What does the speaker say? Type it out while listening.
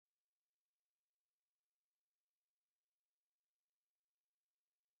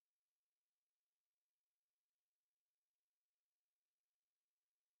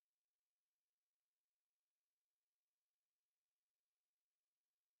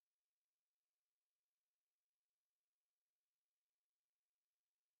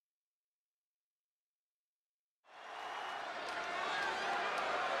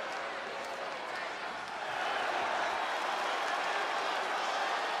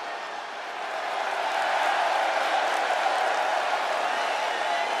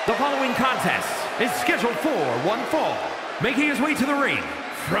The following contest is scheduled for one fall. Making his way to the ring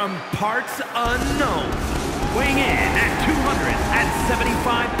from parts unknown, weighing in at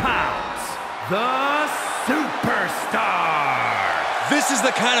 275 pounds, the Superstar. This is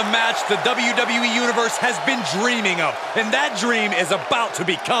the kind of match the WWE Universe has been dreaming of, and that dream is about to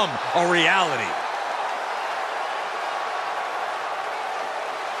become a reality.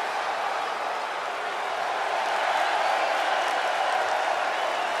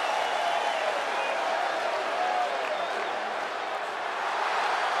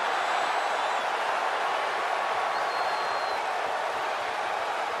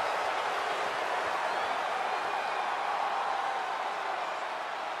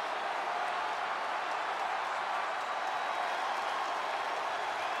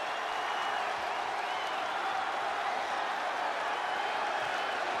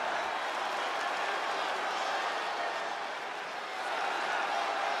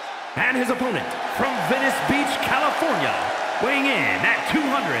 And his opponent from Venice Beach, California, weighing in at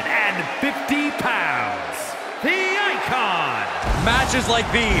 250 pounds, the Icon. Matches like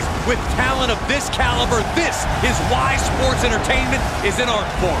these, with talent of this caliber, this is why sports entertainment is an art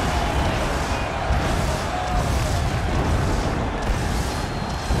form.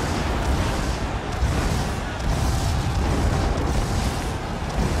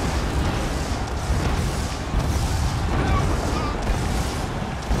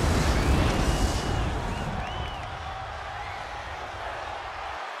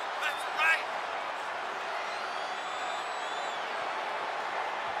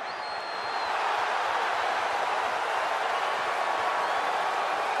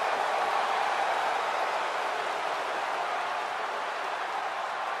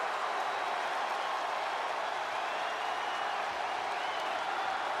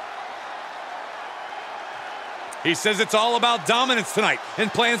 He says it's all about dominance tonight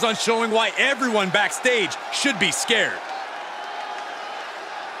and plans on showing why everyone backstage should be scared.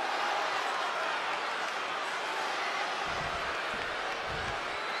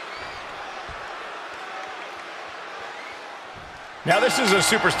 Now this is a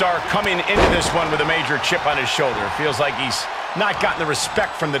superstar coming into this one with a major chip on his shoulder. Feels like he's not gotten the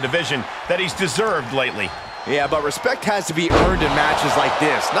respect from the division that he's deserved lately. Yeah, but respect has to be earned in matches like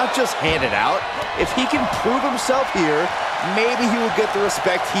this, not just handed out. If he can prove himself here, maybe he will get the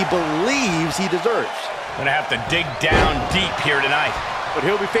respect he believes he deserves. Gonna have to dig down deep here tonight. But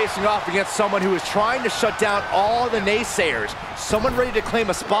he'll be facing off against someone who is trying to shut down all the naysayers, someone ready to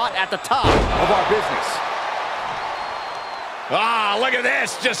claim a spot at the top of our business. Ah, look at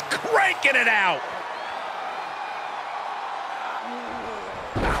this, just cranking it out.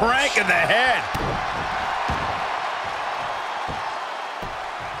 Cranking the head.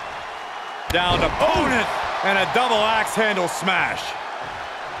 Down opponent and a double axe handle smash.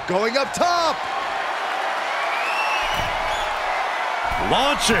 Going up top.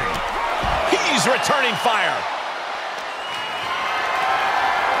 Launching. He's returning fire.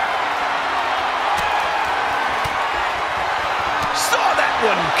 Saw that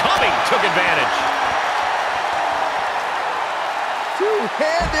one coming, took advantage.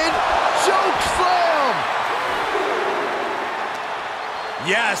 Two-handed choke slam.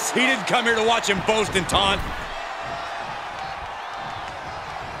 Yes, he didn't come here to watch him boast and taunt.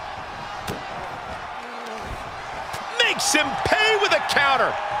 Makes him pay with a counter.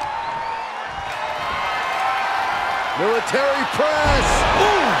 Military press.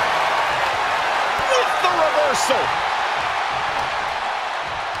 Ooh. With the reversal.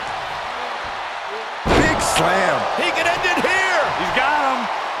 Big slam. He can end it here. He's got him.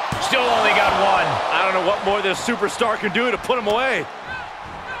 Still only got one. I don't know what more this superstar can do to put him away.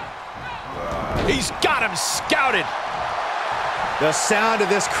 He's got him scouted. The sound of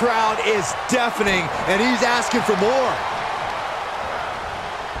this crowd is deafening, and he's asking for more.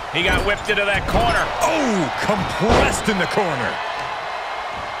 He got whipped into that corner. Oh, compressed in the corner.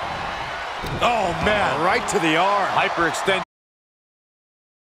 Oh, man. Right to the arm. Hyperextend.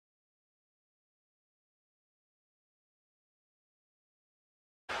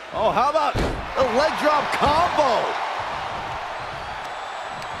 Oh, how about a leg drop combo?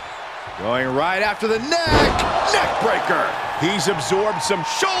 Going right after the neck breaker. He's absorbed some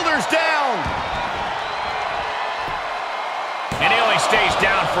shoulders down. And he only stays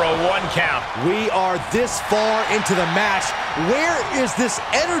down for a 1 count. We are this far into the match. Where is this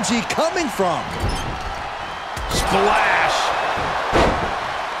energy coming from? Splash.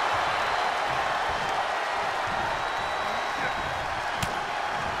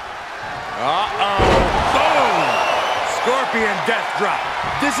 Uh-oh. Boom. Scorpion death drop.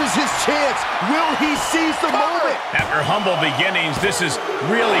 This is his chance. Will he seize the moment? After humble beginnings, this has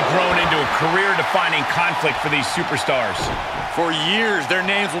really grown into a career-defining conflict for these superstars. For years, their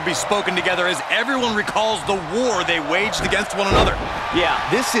names will be spoken together as everyone recalls the war they waged against one another. Yeah,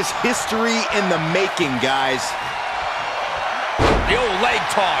 this is history in the making, guys. The old leg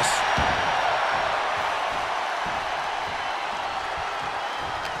toss.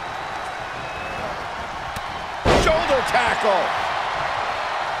 Shoulder tackle.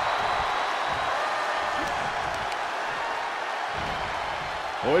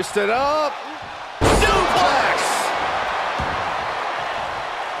 Hoisted up. Suplex.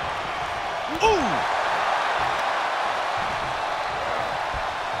 Ooh.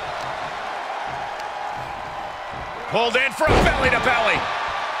 Pulled in for a belly-to-belly.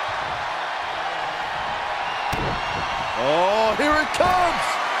 Oh, here it comes.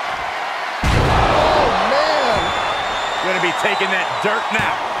 Oh, man. Gonna be taking that dirt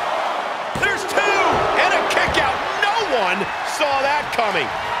now. There's two, and a kick out. No one saw that coming.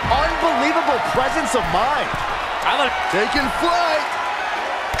 Unbelievable presence of mind. Taking flight.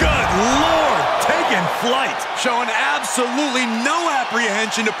 Good Lord, taking flight. Showing absolutely no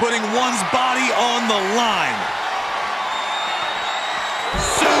apprehension to putting one's body on the line.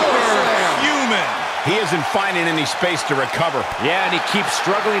 Superhuman. He isn't finding any space to recover. Yeah, and he keeps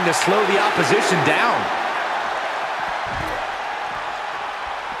struggling to slow the opposition down.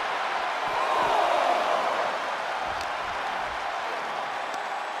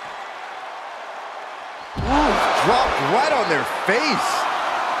 Ooh, dropped right on their face.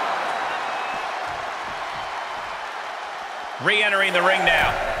 Re-entering the ring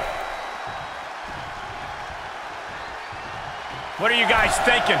now. What are you guys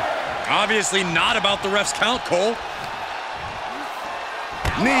thinking? Obviously not about the ref's count, Cole.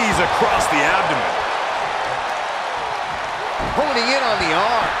 Knees across the abdomen. Honing in on the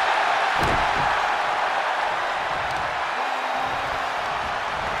arm.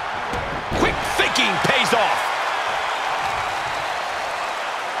 Quick thinking pays off.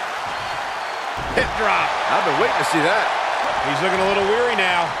 Hip drop. I've been waiting to see that. He's looking a little weary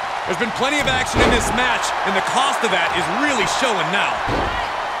now. There's been plenty of action in this match, and the cost of that is really showing now.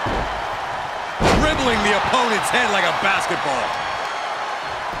 Dribbling the opponent's head like a basketball.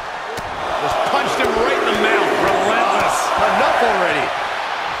 Just punched him right in the mouth. Relentless. Enough already.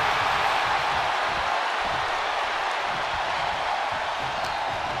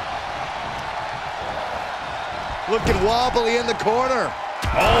 Looking wobbly in the corner.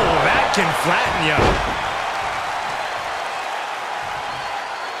 Oh, that can flatten you.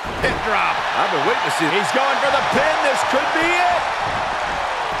 Hip drop. I've been waiting to see that. He's going for the pin. This could be it.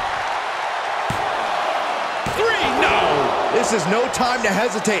 3, no. This is no time to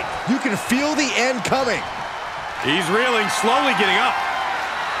hesitate. You can feel the end coming. He's reeling, slowly getting up.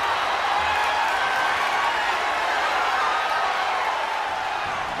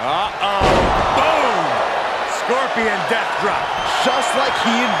 Uh-oh. Boom! Scorpion death drop. Just like he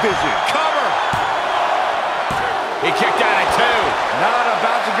envisioned. Cover. He kicked out at 2. Not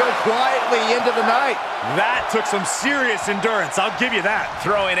about to go quietly into the night. That took some serious endurance, I'll give you that.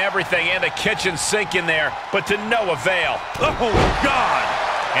 Throwing everything and the kitchen sink in there, but to no avail. Oh, God!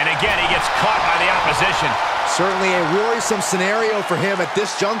 And again, he gets caught by the opposition. Certainly a worrisome scenario for him at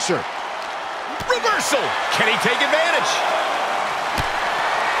this juncture. Reversal. Can he take advantage?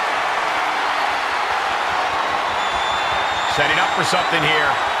 Setting up for something here.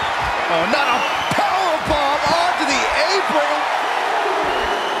 Oh, not a powerbomb onto the apron.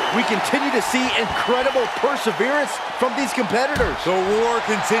 We continue to see incredible perseverance from these competitors. The war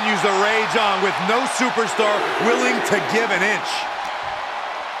continues to rage on with no superstar willing to give an inch.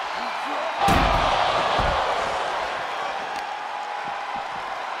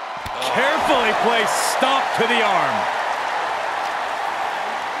 Carefully placed stomp to the arm.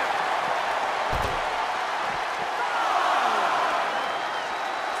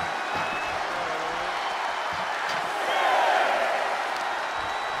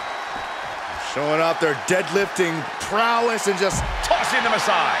 Showing off their deadlifting prowess and just Tossing them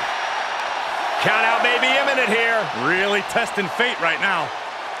aside. Count out may be imminent here. Really testing fate right now.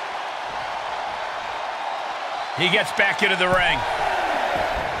 He gets back into the ring.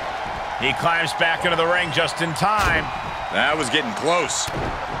 He climbs back into the ring just in time. That was getting close.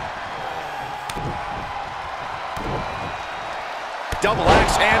 Double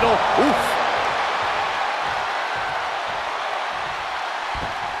axe handle. Oof.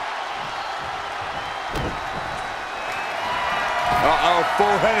 Uh-oh,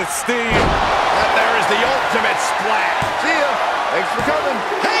 full-headed steam. And there is the ultimate splash. see ya. Thanks for coming.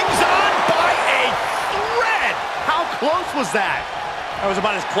 Hangs on by a thread. How close was that? That was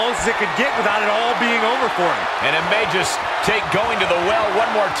about as close as it could get without it all being over for him. And it may just take going to the well one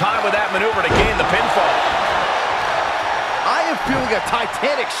more time with that maneuver to gain the pinfall. I am feeling a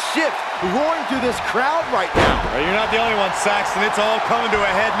titanic shift roaring through this crowd right now. Well, you're not the only one, Saxton. It's all coming to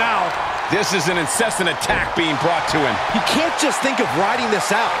a head now. This is an incessant attack being brought to him. He can't just think of riding this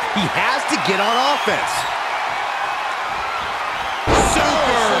out. He has to get on offense.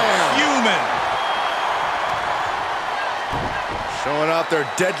 Superhuman. Showing off their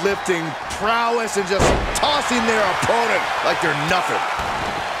deadlifting prowess and just tossing their opponent like they're nothing.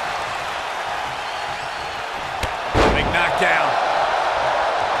 Big knockdown.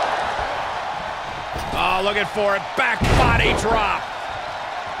 Oh, looking for it. Back body drop.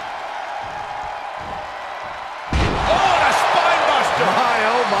 Oh, and a spine buster. My,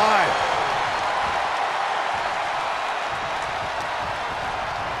 oh my.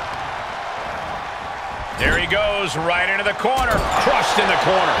 There he goes, right into the corner. Crushed in the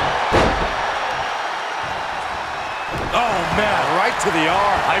corner. Oh, man, right to the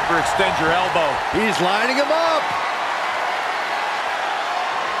arm. Hyperextend your elbow. He's lining him up.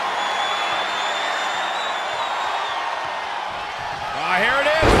 Here it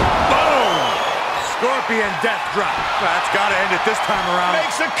is. Boom! Scorpion death drop. That's got to end it this time around.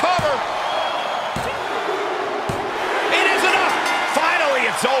 Makes the cover. It is enough. Finally,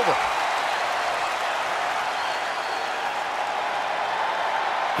 it's over.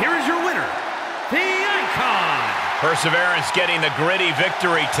 Here is your winner, the Icon. Perseverance getting the gritty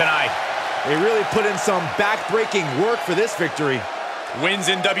victory tonight. They really put in some back-breaking work for this victory. Wins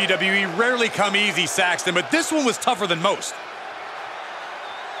in WWE rarely come easy, Saxton, but this one was tougher than most.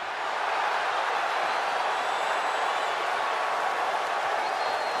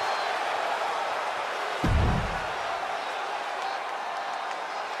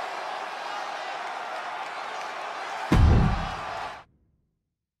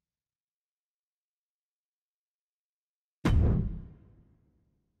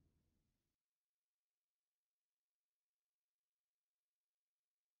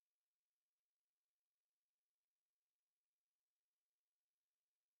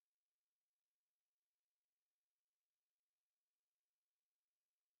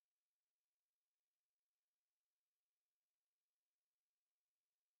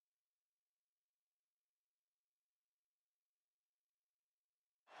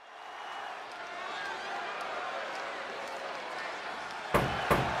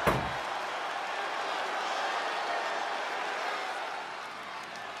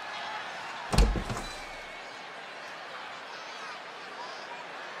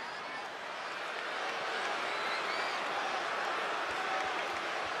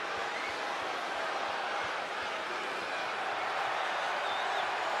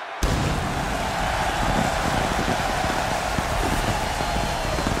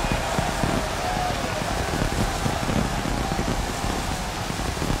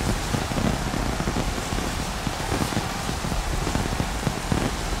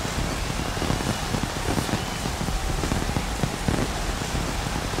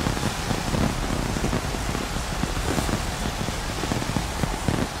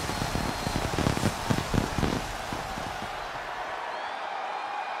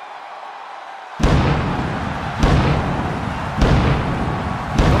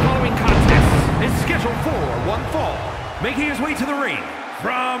 Making his way to the ring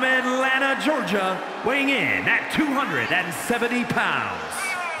from Atlanta, Georgia, weighing in at 270 pounds,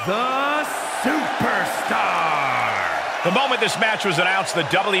 the Superstar. The moment this match was announced, the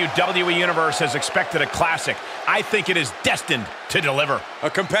WWE Universe has expected a classic. I think it is destined to deliver. A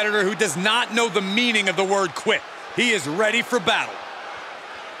competitor who does not know the meaning of the word quit. He is ready for battle.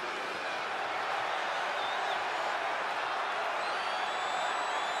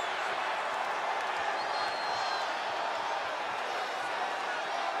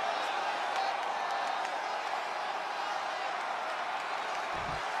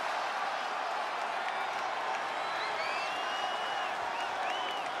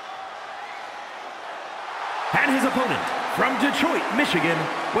 And his opponent, from Detroit, Michigan,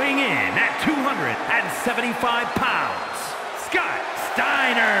 weighing in at 275 pounds, Scott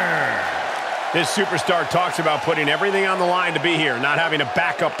Steiner. This superstar talks about putting everything on the line to be here, not having a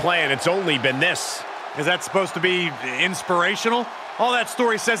backup plan. It's only been this. Is that supposed to be inspirational? All that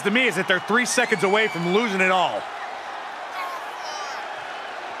story says to me is that they're 3 seconds away from losing it all.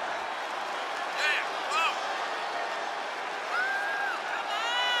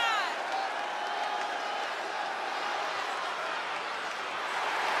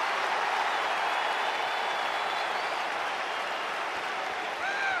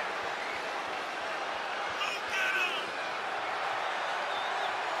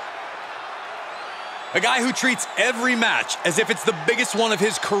 A guy who treats every match as if it's the biggest one of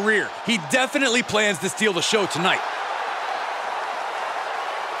his career. He definitely plans to steal the show tonight.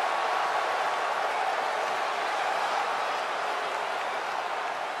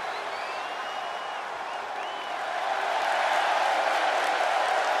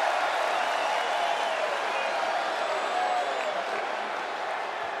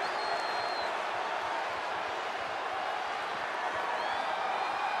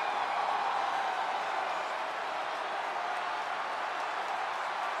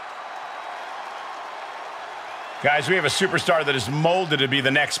 Guys, we have a superstar that is molded to be the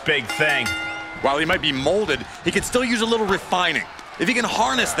next big thing. While he might be molded, he could still use a little refining. If he can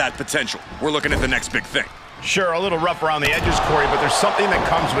harness that potential, we're looking at the next big thing. Sure, a little rough around the edges, Corey, but there's something that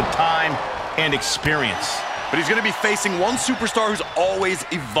comes with time and experience. But he's going to be facing one superstar who's always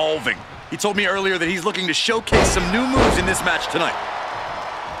evolving. He told me earlier that he's looking to showcase some new moves in this match tonight.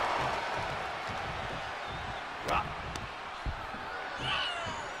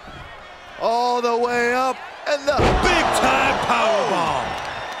 All the way up, and the Big-time powerbomb.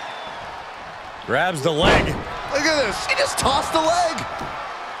 Grabs the leg. Look at this. He just tossed the leg.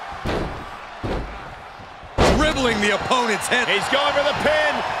 Dribbling the opponent's head. He's going for the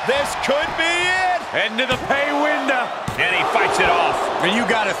pin. This could be it. Into the pay window. And he fights it off. And you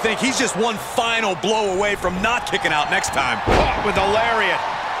got to think he's just one final blow away from not kicking out next time. Caught with a lariat.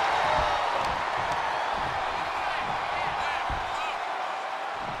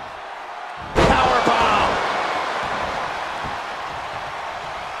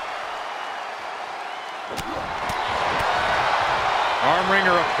 Arm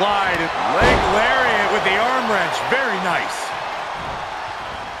wringer applied. Leg lariat with the arm wrench. Very nice.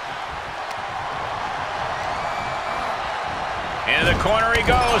 Into the corner he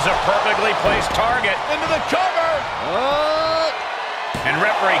goes. A perfectly placed target. Into the cover. And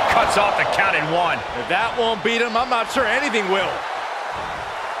referee cuts off the count at 1. If that won't beat him, I'm not sure anything will.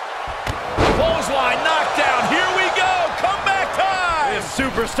 Clothesline knockdown. Here we go. Comeback time. This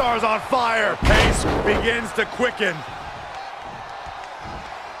superstar's on fire. Pace begins to quicken.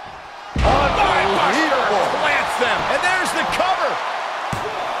 Plants them, and there's the cover.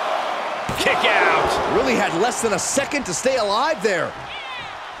 Kick out. Really had less than a second to stay alive there.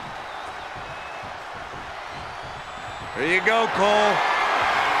 There you go, Cole.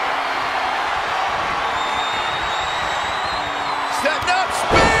 Setting up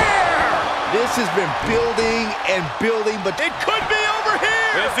spear. This has been building and building, but It could be over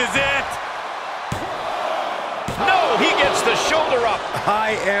here. This is it. No, he gets the shoulder up.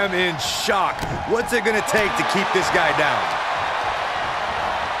 I am in shock. What's it going to take to keep this guy down?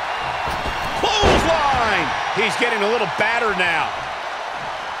 Clothesline. He's getting a little battered now.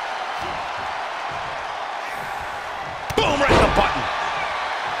 Boom, right in the button.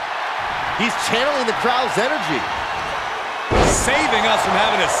 he's channeling the crowd's energy. Saving us from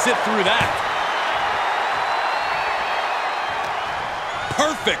having to sit through that.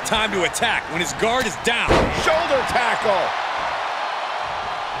 Perfect time to attack when his guard is down. Shoulder tackle.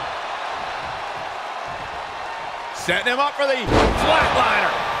 Setting him up for the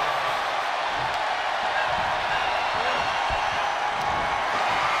flatliner.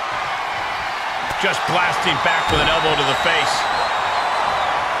 Just blasting back with an elbow to the face.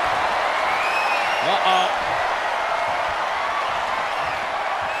 Uh-oh.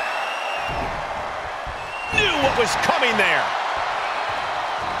 Knew what was coming there.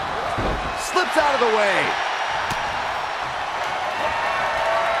 Slips out of the way.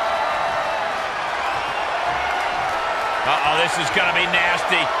 Uh-oh, this is gonna be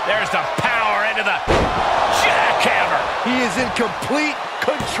nasty. There's the power into the jackhammer. He is in complete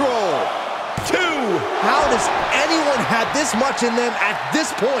control. 2. How does anyone have this much in them at this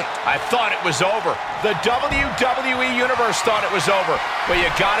point? I thought it was over. The WWE Universe thought it was over. But you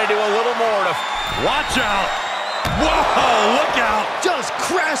gotta do a little more to... Watch out. Whoa, look out. Just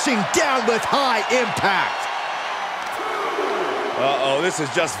crashing down with high impact. Uh-oh, this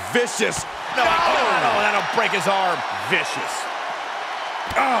is just vicious. No, that'll break his arm. Vicious.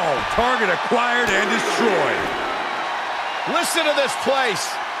 Oh, target acquired and destroyed. Listen to this place.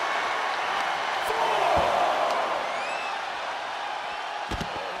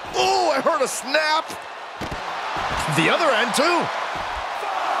 Oh, I heard a snap. The other end, too.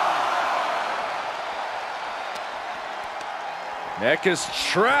 Neck is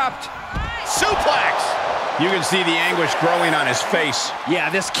trapped. Suplex. You can see the anguish growing on his face. Yeah,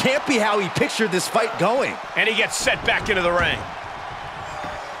 this can't be how he pictured this fight going. And he gets set back into the ring.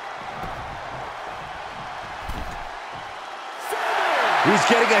 He's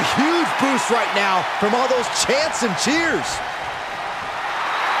getting a huge boost right now from all those chants and cheers.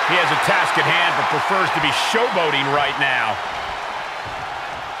 He has a task at hand, but prefers to be showboating right now.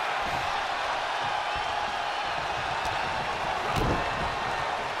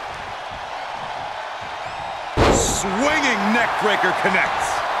 Swinging neckbreaker connects.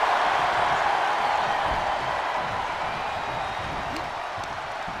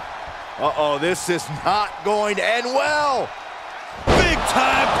 Uh-oh, this is not going to end well.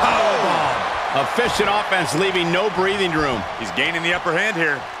 Big-time powerbomb. Efficient offense, leaving no breathing room. He's gaining the upper hand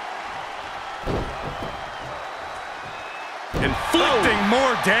here. Inflicting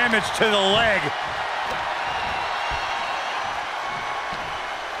more damage to the leg.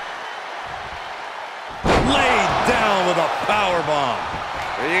 Laid down with a powerbomb.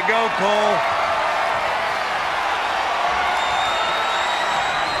 There you go, Cole.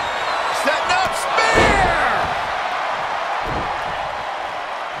 Setting up, spear!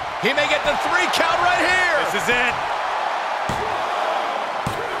 He may get the 3 count right here. This is it.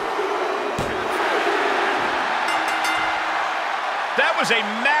 That was a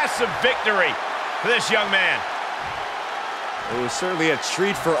massive victory for this young man. It was certainly a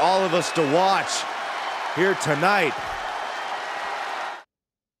treat for all of us to watch here tonight.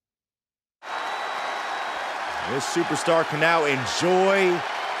 This superstar can now enjoy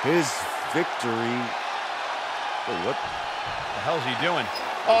his victory. Oh, what The hell's he doing?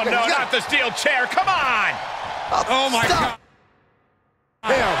 Oh, no, not the steel chair. Come on! Oh, my God.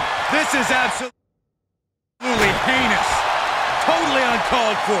 Damn. This is absolutely heinous. Totally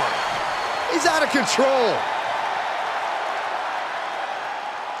uncalled for. He's out of control.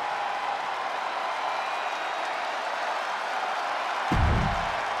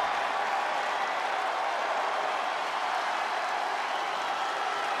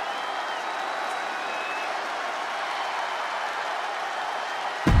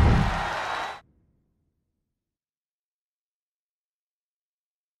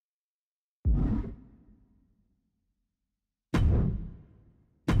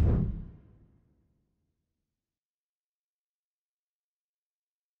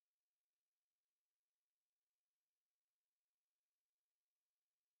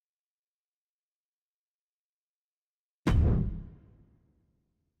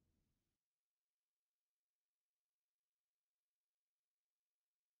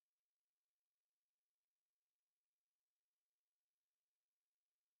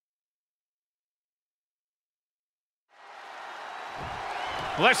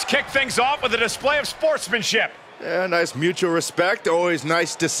 Let's kick things off with a display of sportsmanship. Yeah, nice mutual respect. Always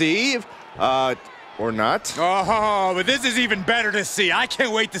nice to see. Or not. Oh, but this is even better to see. I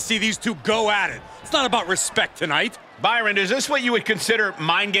can't wait to see these two go at it. It's not about respect tonight. Byron, is this what you would consider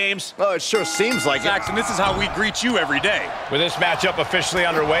mind games? Oh, it sure seems like Jackson, this is how we greet you every day. With this matchup officially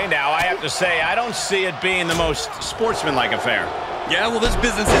underway now, I have to say I don't see it being the most sportsmanlike affair. Yeah, well, this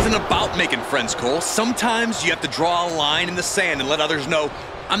business isn't about making friends, Cole. Sometimes you have to draw a line in the sand and let others know,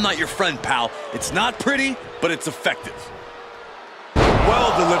 I'm not your friend, pal. It's not pretty, but it's effective.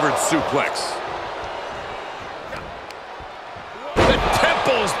 Well-delivered suplex. The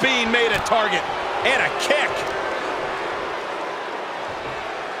temple's being made a target. And a kick.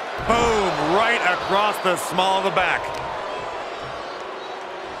 Boom, right across the small of the back.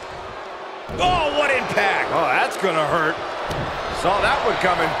 Oh, what impact. Oh, that's gonna hurt. Saw that one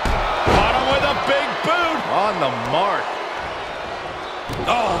coming. Caught him with a big boot. On the mark.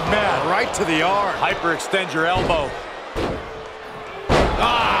 Oh, man. Right to the arm. Hyperextend your elbow.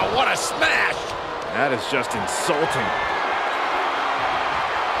 Ah, what a smash. That is just insulting.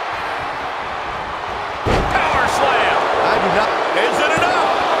 Power slam. I do not. Is it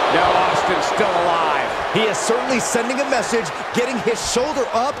enough? No, Austin's still alive. He is certainly sending a message, getting his shoulder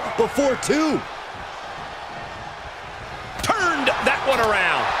up before 2. Turned that one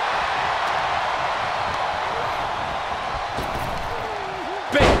around.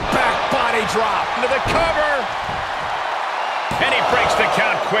 Big back body drop into the cover. And he breaks the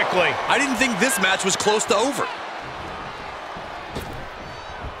count quickly. I didn't think this match was close to over.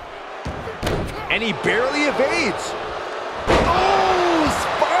 And he barely evades. Oh,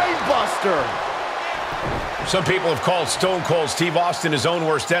 spine buster. Some people have called Stone Cold Steve Austin his own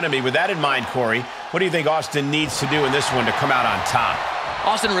worst enemy. With that in mind, Corey, what do you think Austin needs to do in this one to come out on top?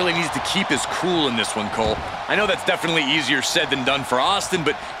 Austin really needs to keep his cool in this one, Cole. I know that's definitely easier said than done for Austin,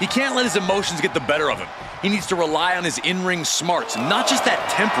 but he can't let his emotions get the better of him. He needs to rely on his in-ring smarts, not just that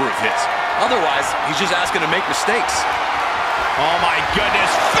temper of his. Otherwise, he's just asking to make mistakes. Oh, my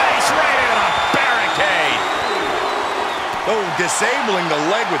goodness. Face right into the barricade. Oh, disabling the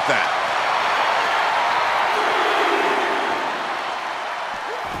leg with that.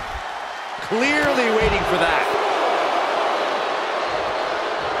 Clearly waiting for that.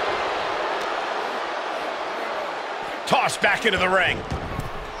 Tossed back into the ring.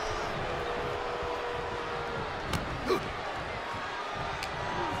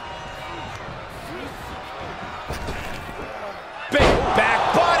 Big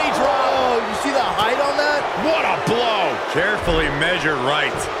back body drop. Oh, you see the height on that? What a blow. Carefully measured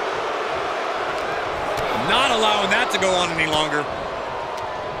right. Not allowing that to go on any longer.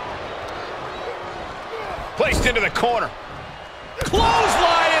 Placed into the corner.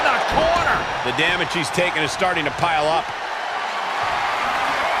 Clothesline in the corner. The damage he's taken is starting to pile up.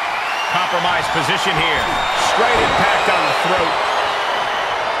 Compromised position here. Straight impact on the throat.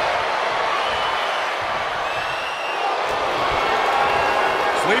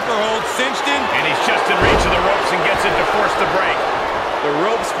 Sleeper hold cinched in. And he's just in reach of the ropes and gets it to force the break. The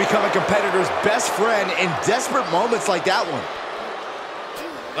ropes become a competitor's best friend in desperate moments like that one.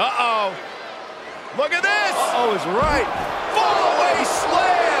 Uh-oh. Look at this. Uh-oh is right. Fallaway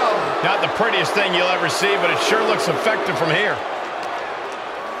slam. Not the prettiest thing you'll ever see, but it sure looks effective from here.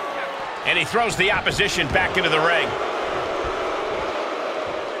 And he throws the opposition back into the ring.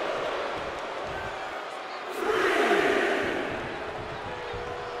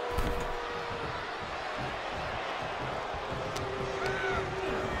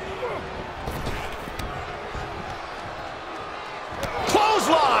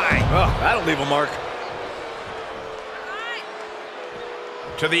 Clothesline! Oh, that'll leave a mark.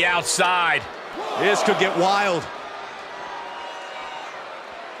 To the outside. This could get wild.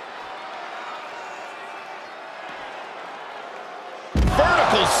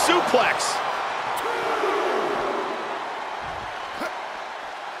 Vertical suplex.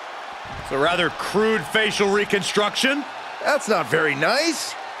 It's a rather crude facial reconstruction. That's not very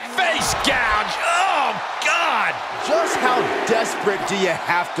nice. Face gouge. Oh, God. Just how desperate do you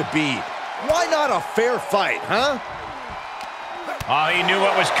have to be? Why not a fair fight, huh? Oh, he knew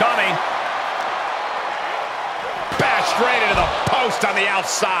what was coming. Bashed right into the post on the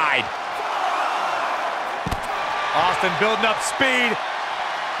outside. Austin building up speed.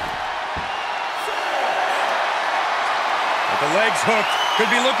 With the legs hooked. Could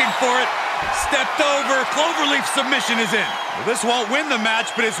be looking for it. Stepped over. Cloverleaf submission is in. Well, this won't win the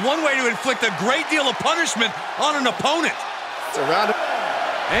match, but it's one way to inflict a great deal of punishment on an opponent. It's around.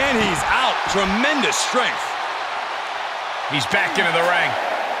 And he's out. Tremendous strength. He's back into the ring.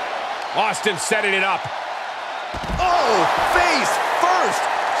 Austin setting it up. Oh, face first.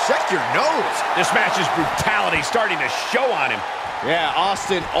 Check your nose. This match's brutality starting to show on him. Yeah,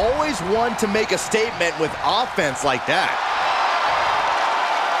 Austin always one to make a statement with offense like that.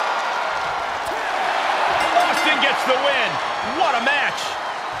 Austin gets the win. What a match.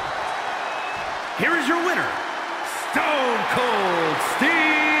 Here is your winner, Stone Cold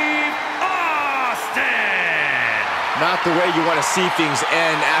Steve Austin. Not the way you want to see things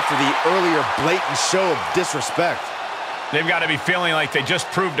end after the earlier blatant show of disrespect. They've got to be feeling like they just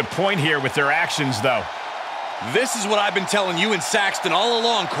proved a point here with their actions, though. This is what I've been telling you and Saxton all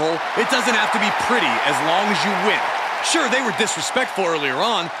along, Cole. It doesn't have to be pretty as long as you win. Sure, they were disrespectful earlier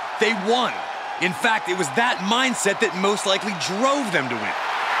on. They won. In fact, it was that mindset that most likely drove them to win.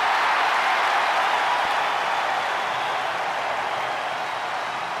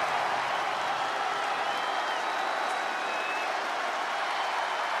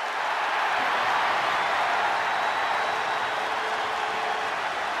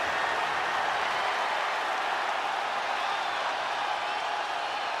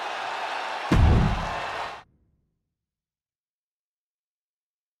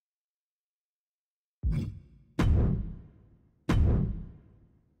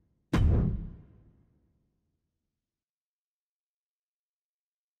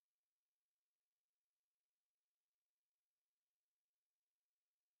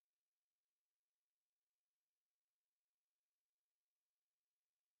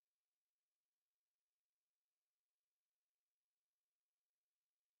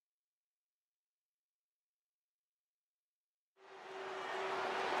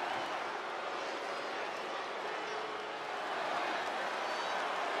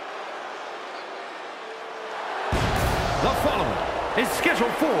 The following is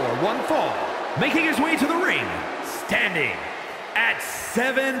scheduled for one fall, making his way to the ring, standing at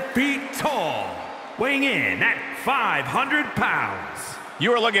 7 feet tall, weighing in at 500 pounds.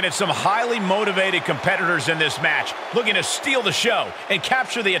 You are looking at some highly motivated competitors in this match, looking to steal the show and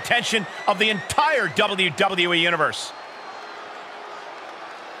capture the attention of the entire WWE Universe.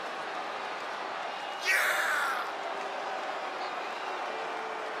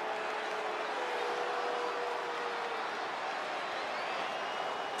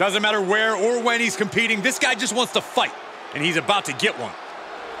 Doesn't matter where or when he's competing, this guy just wants to fight, and he's about to get one.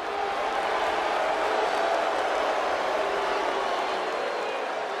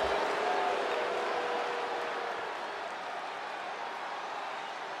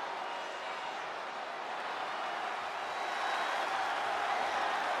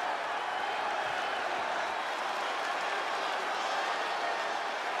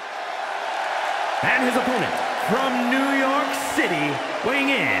 And his opponent from New York City, weighing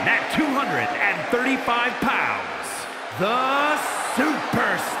in at 235 pounds, the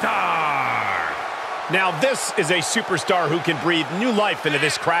Superstar. Now this is a superstar who can breathe new life into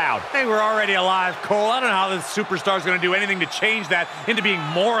this crowd. They were already alive, Cole. I don't know how this superstar is going to do anything to change that into being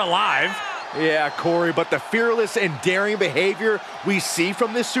more alive. Yeah, Corey, but the fearless and daring behavior we see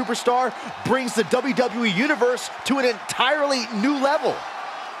from this superstar brings the WWE Universe to an entirely new level.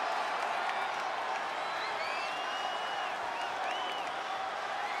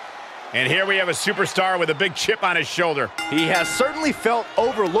 And here we have a superstar with a big chip on his shoulder. He has certainly felt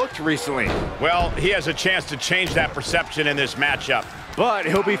overlooked recently. Well, he has a chance to change that perception in this matchup. But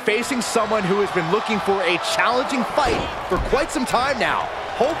he'll be facing someone who has been looking for a challenging fight for quite some time now.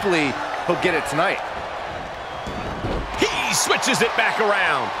 Hopefully, he'll get it tonight. He switches it back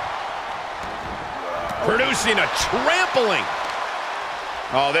around, producing a trampling.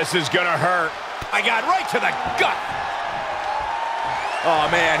 Oh, this is gonna hurt. I got right to the gut. Oh,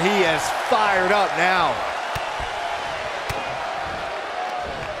 man, he is fired up now.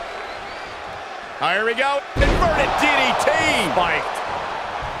 Here we go. Inverted DDT. Spiked.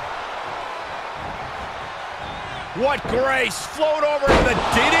 What grace. Float over to the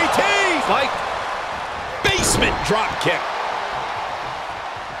DDT. Spiked. Basement drop kick.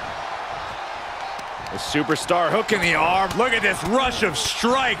 The superstar hook in the arm. Look at this rush of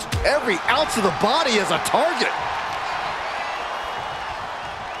strikes. Every ounce of the body is a target.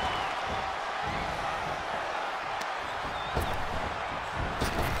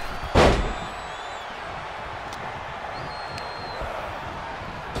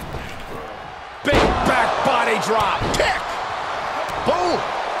 Big back body drop. Kick. Boom.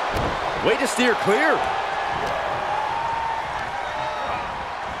 Way to steer clear.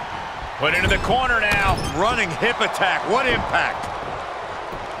 Put into the corner now. Running hip attack. What impact?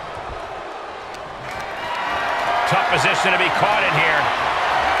 Tough position to be caught in here.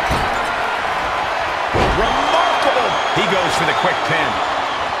 Remarkable. He goes for the quick pin.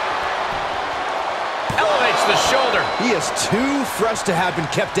 Elevates the shoulder. He is too fresh to have been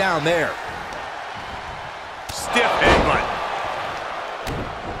kept down there. Stiff headbutt.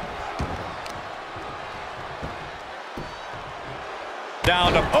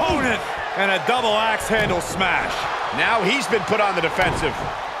 Down to opponent and a double axe handle smash. Now he's been put on the defensive.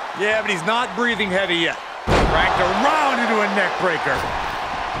 Yeah, but he's not breathing heavy yet. Cranked around into a neck breaker.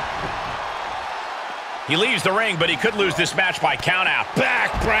 He leaves the ring, but he could lose this match by countout.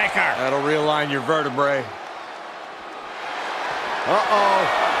 Backbreaker. That'll realign your vertebrae.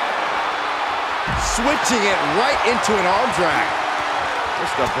 Uh-oh. Switching it right into an arm drag.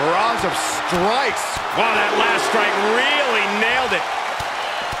 Just a barrage of strikes. Wow, that last strike really nailed it.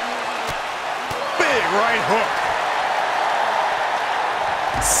 Big right hook.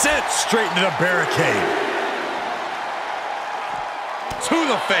 Sent straight into the barricade. To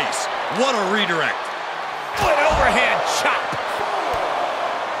the face. What a redirect. What an overhand chop.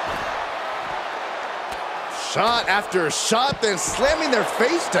 Shot after shot, then slamming their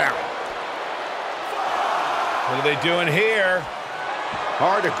face down. What are they doing here?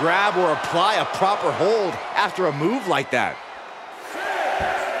 Hard to grab or apply a proper hold after a move like that.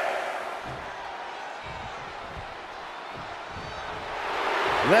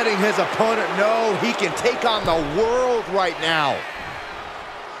 Letting his opponent know he can take on the world right now.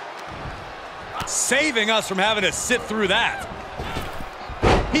 Saving us from having to sit through that.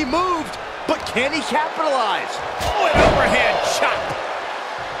 He moved, but can he capitalize? Oh, an overhand chop.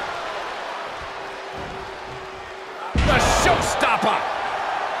 The showstopper.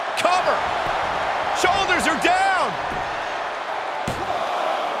 Cover. Shoulders are down.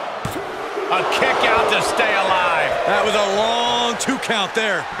 A kick out to stay alive. That was a long 2 count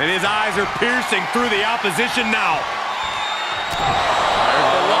there. And his eyes are piercing through the opposition now.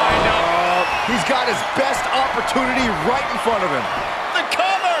 There's the windup. He's got his best opportunity right in front of him. The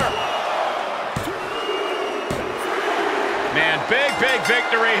cover. Man, big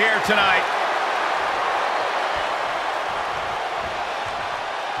victory here tonight.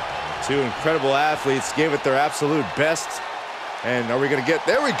 Two incredible athletes gave it their absolute best. And are we going to get...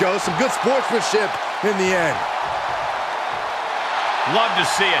 There we go. Some good sportsmanship in the end. Love to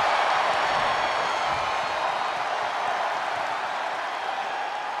see it.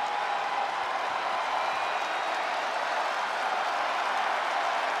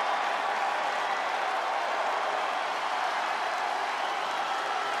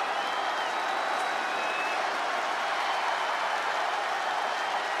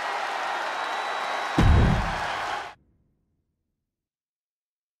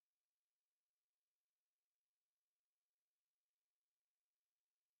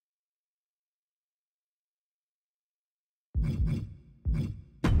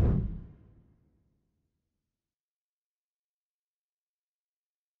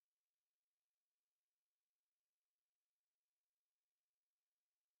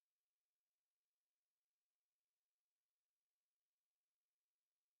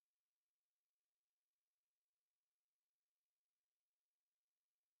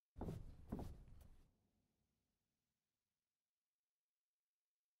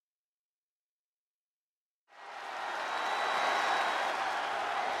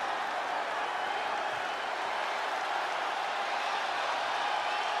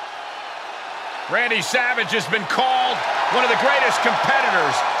 Randy Savage has been called one of the greatest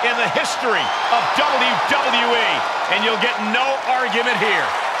competitors in the history of WWE, and you'll get no argument here.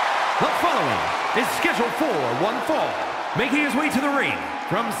 The following is scheduled for one fall, making his way to the ring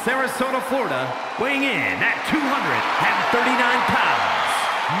from Sarasota, Florida, weighing in at 239 pounds,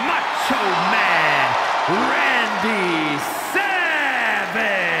 Macho Man Randy Savage.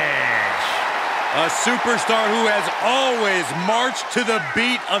 A superstar who has always marched to the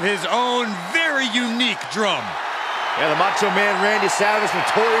beat of his own very unique drum. Yeah, the Macho Man Randy Savage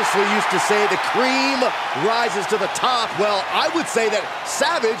notoriously used to say the cream rises to the top. Well, I would say that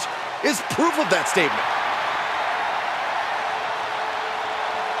Savage is proof of that statement.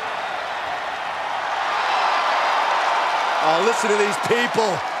 Oh, listen to these people.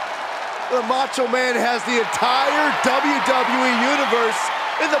 The Macho Man has the entire WWE Universe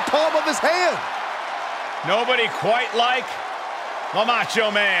in the palm of his hand. Nobody quite like the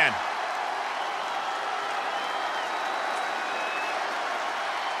Macho Man.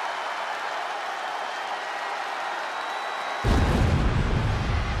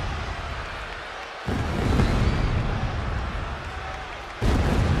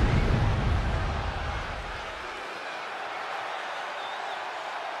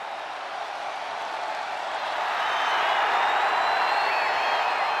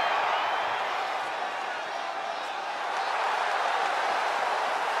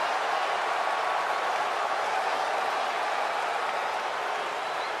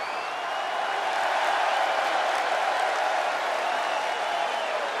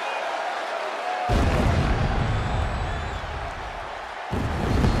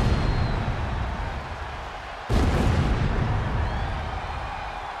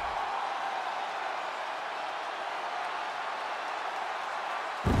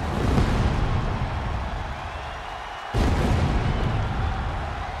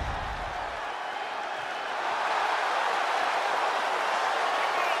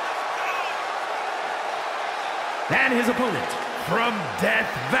 And his opponent from Death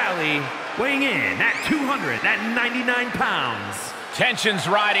Valley, weighing in at 299 pounds. Tensions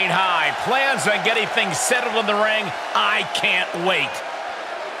riding high. Plans on getting things settled in the ring. I can't wait.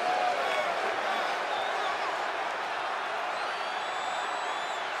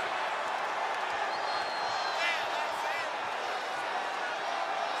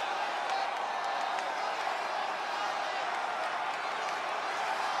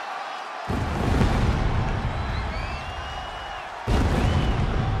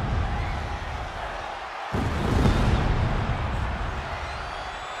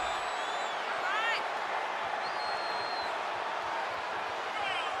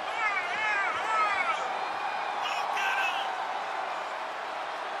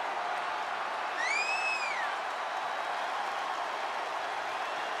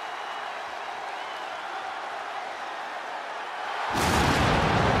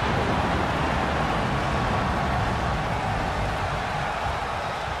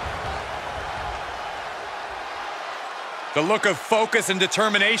 The look of focus and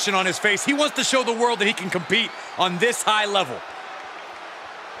determination on his face. He wants to show the world that he can compete on this high level.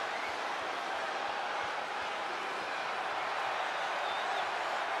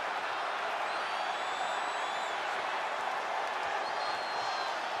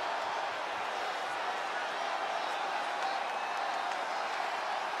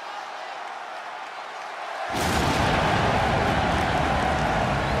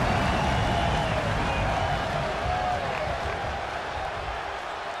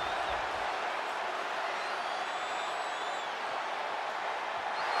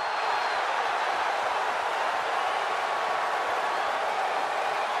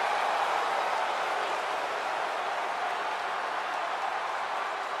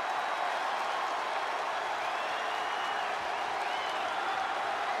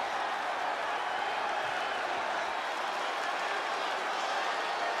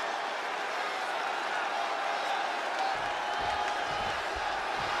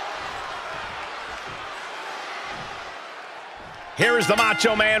 Here is the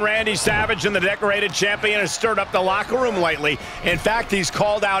Macho Man, Randy Savage, and the decorated champion has stirred up the locker room lately. In fact, he's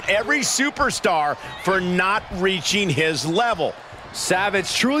called out every superstar for not reaching his level.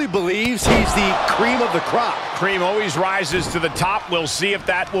 Savage truly believes he's the cream of the crop. Cream always rises to the top. We'll see if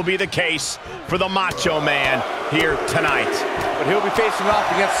that will be the case for the Macho Man here tonight. But he'll be facing off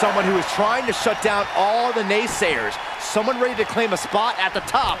against someone who is trying to shut down all the naysayers. Someone ready to claim a spot at the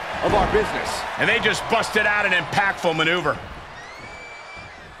top of our business. And they just busted out an impactful maneuver.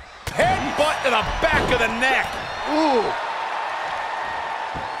 Headbutt to the back of the neck. Ooh.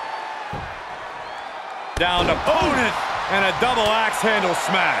 Down opponent and a double axe handle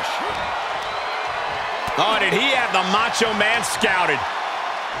smash. Oh, did he have the Macho Man scouted?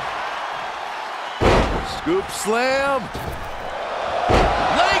 Scoop slam.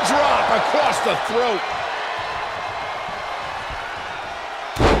 Leg drop across the throat.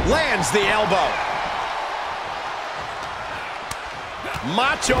 Lands the elbow.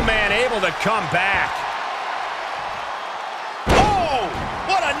 Macho Man able to come back. Oh,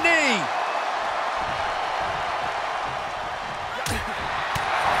 what a knee!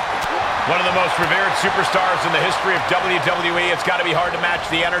 One of the most revered superstars in the history of WWE. It's got to be hard to match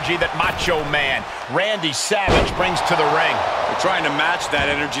the energy that Macho Man, Randy Savage, brings to the ring. Trying to match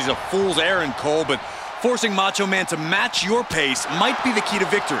that energy is a fool's errand, Cole, but forcing Macho Man to match your pace might be the key to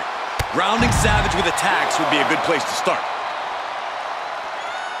victory. Grounding Savage with attacks would be a good place to start.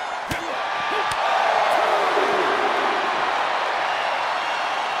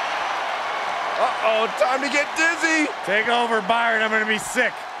 Uh-oh, time to get dizzy. Take over, Byron. I'm going to be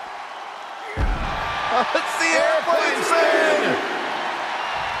sick. Let's see airplane spin.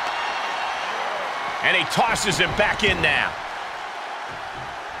 And he tosses him back in now.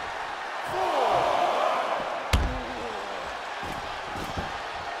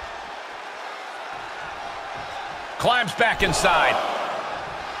 Climbs back inside.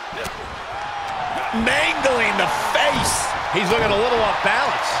 Mangling the face. He's looking a little off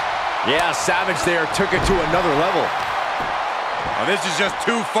balance. Yeah, Savage there took it to another level. Oh, this is just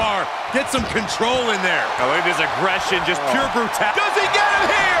too far. Get some control in there. Oh, look at his aggression, just pure brutality. Does he get him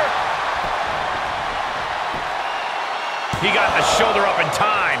here? He got the shoulder up in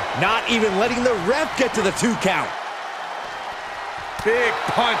time. Not even letting the ref get to the 2 count. Big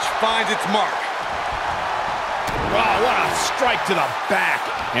punch finds its mark. Wow, what a strike to the back.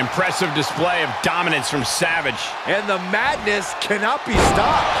 Impressive display of dominance from Savage. And the madness cannot be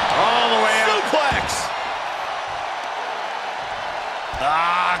stopped. All the way out. Suplex.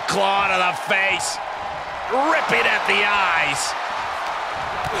 Ah, claw to the face. Ripping at the eyes.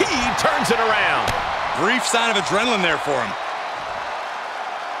 He turns it around. Brief sign of adrenaline there for him.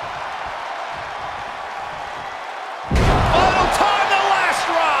 Final time, the last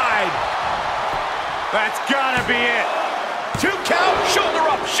ride. That's gotta be it. 2 count, shoulder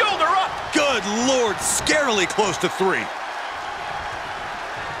up, shoulder up. Good Lord, scarily close to 3.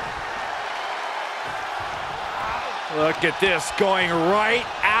 Look at this, going right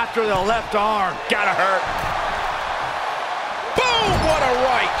after the left arm. Gotta hurt. Boom, what a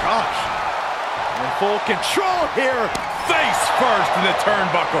right. Gosh. In full control here. Face first in the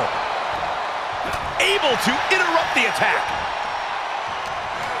turnbuckle. Able to interrupt the attack.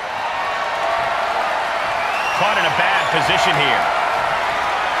 Caught in a bad position here.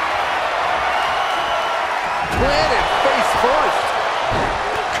 Planted face first.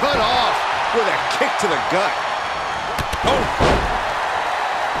 Cut off with a kick to the gut. Oh.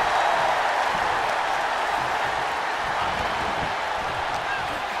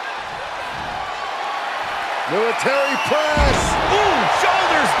 Military press. Ooh,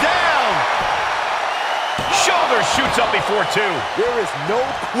 shoulders down. Shoulder shoots up before 2. There is no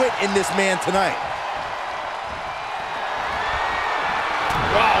quit in this man tonight.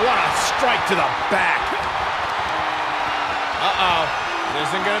 Wow, what a strike to the back. Uh-oh. This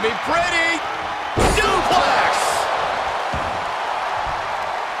isn't going to be pretty. Suplex.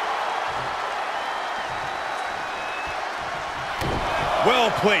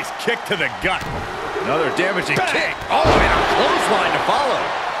 Well-placed kick to the gut. Another damaging Bang. kick. Oh, and a clothesline to follow.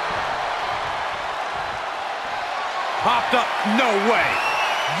 Popped up, no way.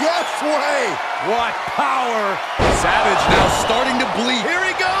 Yes way. What power. Savage now starting to bleed. Here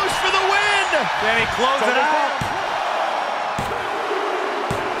he goes for the win. Can he close it out?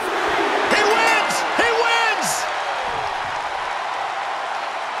 He wins. He wins.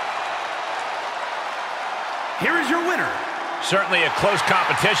 Here is your winner. Certainly a close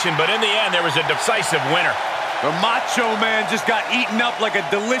competition, but in the end, there was a decisive winner. The Macho Man just got eaten up like a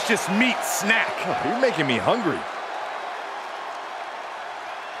delicious meat snack. Oh, you're making me hungry.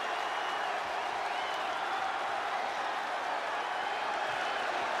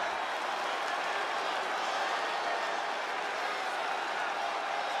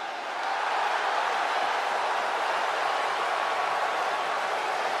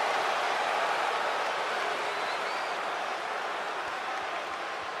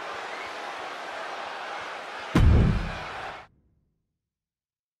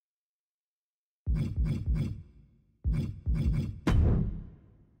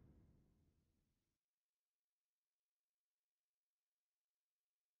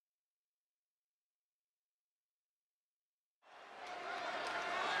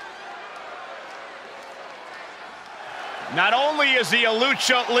 Not only is he a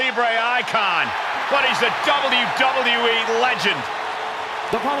Lucha Libre icon, but he's a WWE legend.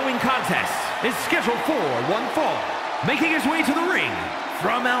 The following contest is scheduled for one fall. Making his way to the ring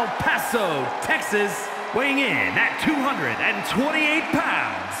from El Paso, Texas, weighing in at 228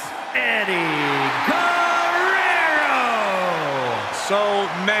 pounds, Eddie Guerrero! So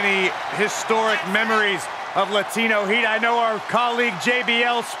many historic memories of Latino heat. I know our colleague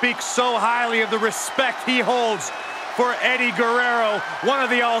JBL speaks so highly of the respect he holds for Eddie Guerrero, one of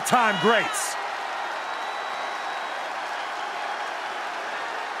the all-time greats.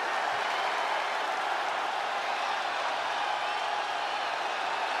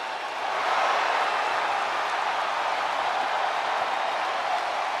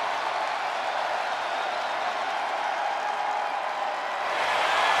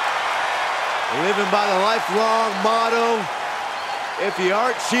 Living by the lifelong motto, if you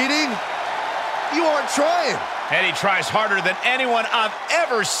aren't cheating, you aren't trying. Eddie tries harder than anyone I've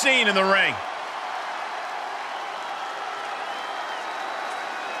ever seen in the ring.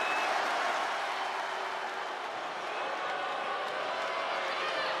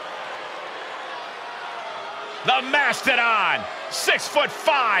 The Mastodon,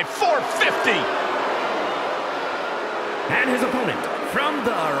 6'5", 450. And his opponent from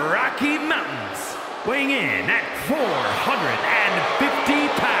the Rocky Mountains, weighing in at 450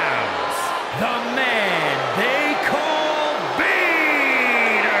 pounds, the man they call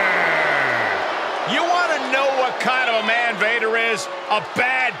Vader! You want to know what kind of a man Vader is? A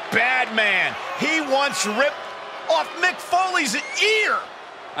bad, bad man. He once ripped off Mick Foley's ear.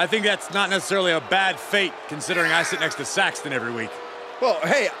 I think that's not necessarily a bad fate, considering I sit next to Saxton every week. Well,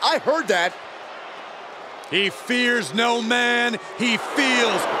 hey, I heard that. He fears no man, he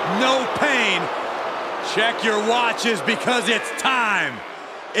feels no pain. Check your watches because it's time.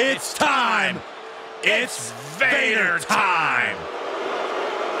 It's time. It's Vader time.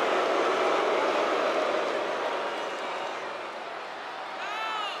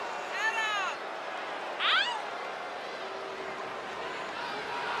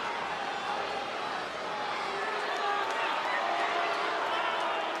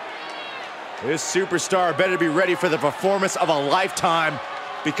 This superstar better be ready for the performance of a lifetime,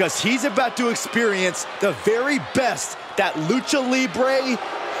 because he's about to experience the very best that Lucha Libre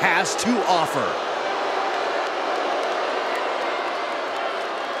has to offer.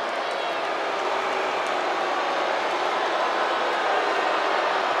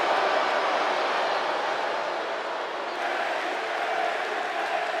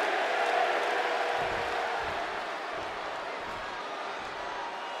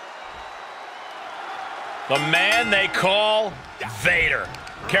 The man they call Vader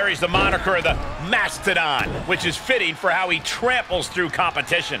carries the moniker of the Mastodon, which is fitting for how he tramples through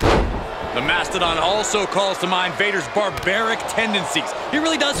competition. The Mastodon also calls to mind Vader's barbaric tendencies. He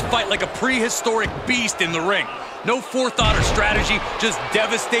really does fight like a prehistoric beast in the ring. No forethought or strategy, just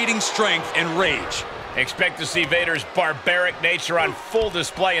devastating strength and rage. Expect to see Vader's barbaric nature on full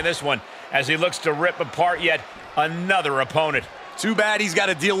display in this one as he looks to rip apart yet another opponent. Too bad he's got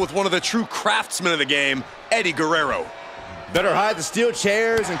to deal with one of the true craftsmen of the game, Eddie Guerrero. Better hide the steel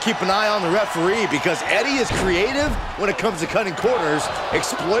chairs and keep an eye on the referee, because Eddie is creative when it comes to cutting corners,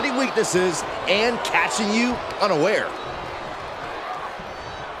 exploiting weaknesses, and catching you unaware.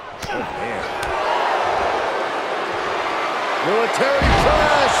 Oh, man. Military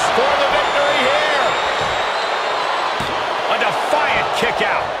press For the victory here. A defiant kick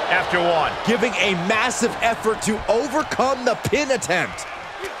out after one. giving a massive effort to overcome the pin attempt.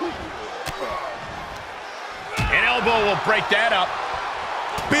 An elbow will break that up.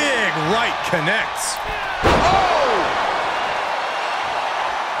 Big right connects. Oh!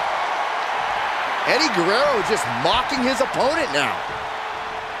 Eddie Guerrero just mocking his opponent now.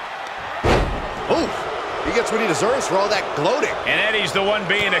 Oof. He gets what he deserves for all that gloating. And Eddie's the one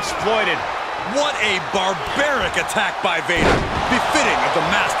being exploited. What a barbaric attack by Vader, befitting of the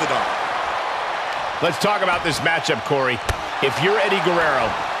Mastodon. Let's talk about this matchup, Corey. If you're Eddie Guerrero,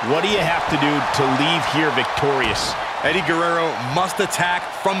 what do you have to do to leave here victorious? Eddie Guerrero must attack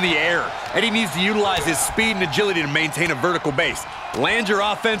from the air. Eddie needs to utilize his speed and agility to maintain a vertical base. Land your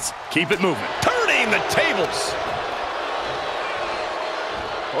offense, keep it moving. Turning the tables.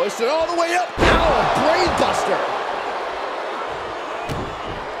 Hoisted all the way up. Now a brain buster.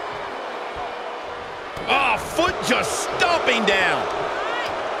 Oh, foot just stomping down.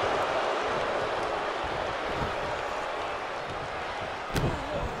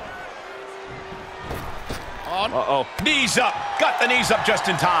 Uh-oh. Knees up. Got the knees up just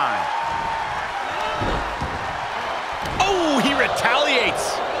in time. Oh, he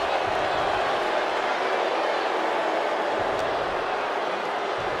retaliates.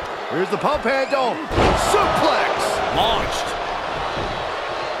 Here's the pump handle. Suplex. Launched.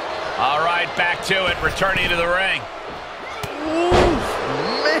 All right, back to it, returning to the ring. Oof,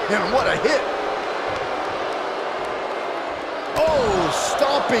 man, what a hit. Oh,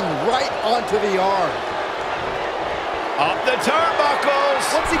 stomping right onto the arm. Up the turnbuckles.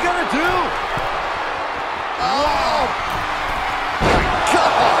 What's he gonna do? Oh, my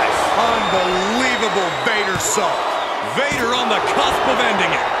gosh. Unbelievable Vader salt. Vader on the cusp of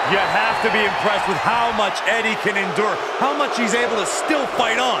ending it. You have to be impressed with how much Eddie can endure, how much he's able to still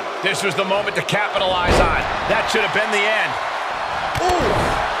fight on. This was the moment to capitalize on. That should have been the end. Ooh.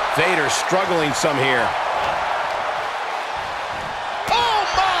 Vader struggling some here. Oh,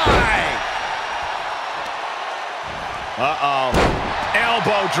 my! Uh-oh.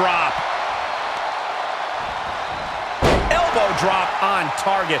 Elbow drop. Elbow drop on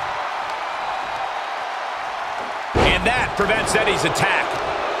target. And that prevents Eddie's attack.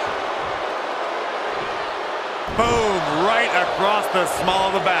 Boom, right across the small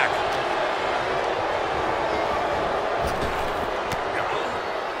of the back.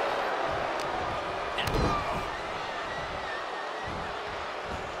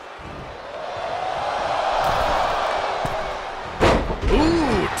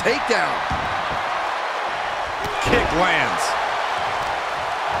 Ooh, takedown. Kick lands.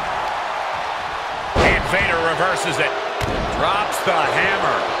 And Vader reverses it. Drops the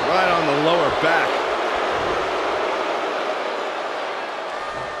hammer. Right on the lower back.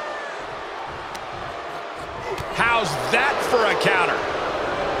 How's that for a counter?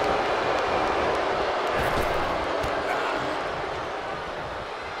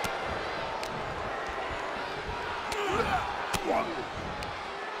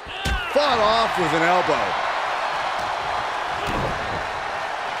 Fought off with an elbow.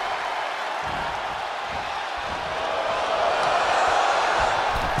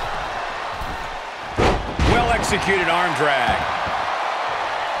 Well-executed arm drag.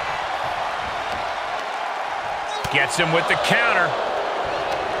 Gets him with the counter.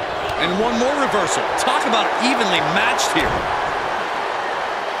 And one more reversal. Talk about evenly matched here.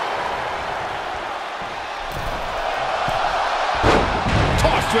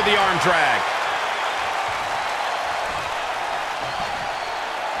 Tossed with the arm drag.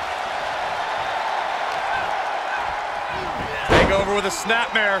 Take over with a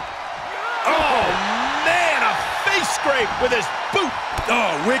snapmare. Oh, man, a face scrape with his boot.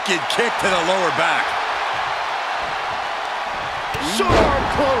 Oh, wicked kick to the lower back. Short arm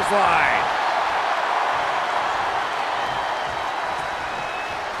clothesline.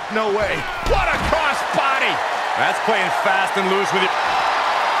 No way. What a cross body. That's playing fast and loose with it.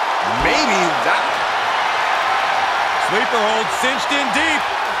 Maybe that. Sleeper hold cinched in deep.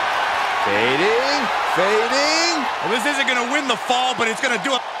 Fading, fading. Well, this isn't going to win the fall, but it's going to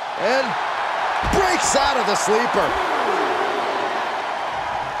do it. And breaks out of the sleeper.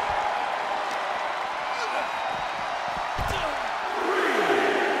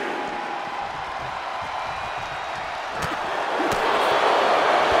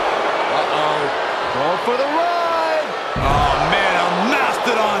 Going for the ride. Oh, man, a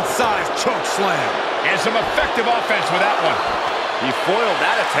mastodon-sized choke slam. And some effective offense with that one. He foiled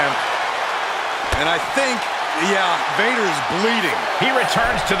that attempt. And I think, yeah, Vader is bleeding. He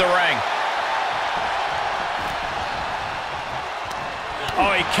returns to the ring.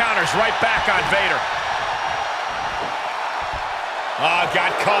 Oh, he counters right back on Vader. Oh,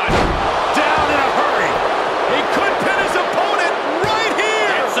 got caught. Down in a hurry. He could pin his opponent right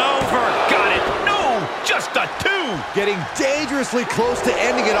here. It's over. Got it. No, just a two. Getting dangerously close to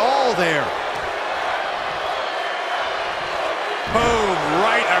ending it all there. Boom,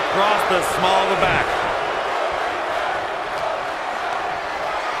 right across the small of the back.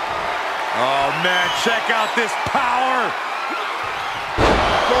 Oh, man, check out this power.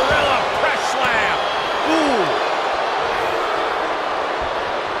 Gorilla press slam. Ooh.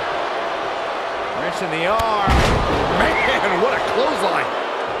 Wrench in the arm. Man, what a clothesline.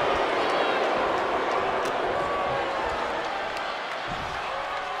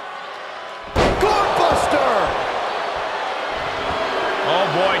 Gorebuster. Oh,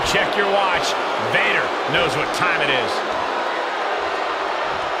 boy, check your watch. Vader knows what time it is.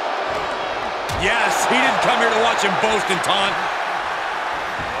 Yes, he didn't come here to watch him boast and taunt.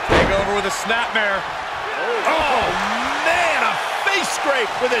 Take over with a snapmare. Oh, man, a face scrape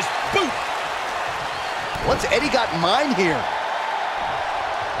with his boot. What's Eddie got in mind here?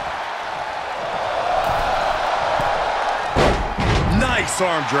 Nice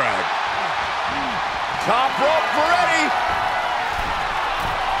arm drag. Top rope for Eddie.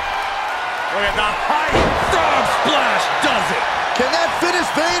 Look at the height. Frog splash does it. Can that finish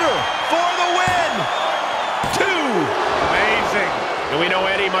Vader? For the win! 2! Amazing. And we know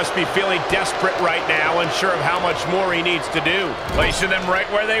Eddie must be feeling desperate right now, unsure of how much more he needs to do. Placing them right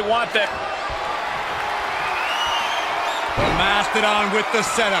where they want them. The Mastodon with the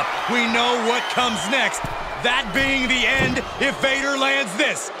setup. We know what comes next. That being the end if Vader lands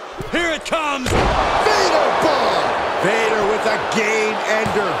this. Here it comes. Vader bomb! Vader with a game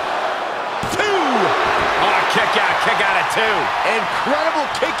ender. 2! Oh, kick out at 2. Incredible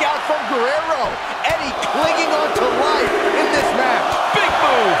kick out from Guerrero. Eddie clinging on to life in this match. Big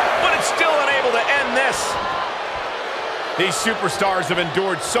move, but it's still unable to end this. These superstars have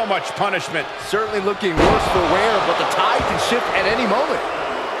endured so much punishment. Certainly looking worse for wear, but the tide can shift at any moment.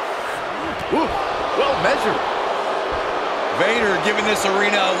 Ooh, well measured. Vader giving this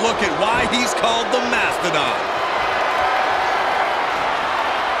arena a look at why he's called the Mastodon.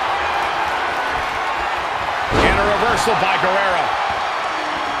 And a reversal by Guerrero.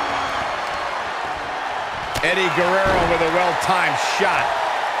 Eddie Guerrero with a well-timed shot.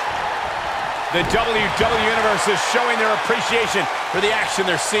 The WWE Universe is showing their appreciation for the action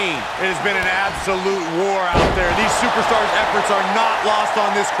they're seeing. It has been an absolute war out there. These superstars' efforts are not lost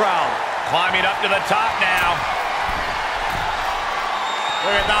on this crowd. Climbing up to the top now.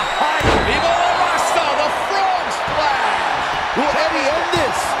 Look at the height. Viva la Rasta, the frog splash. Will Eddie end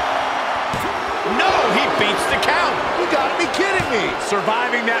this? No, he beats the count. You gotta be kidding me.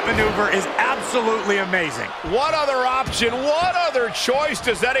 Surviving that maneuver is absolutely amazing. What other option, what other choice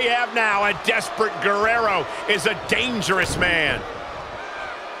does Eddie have now? A desperate Guerrero is a dangerous man.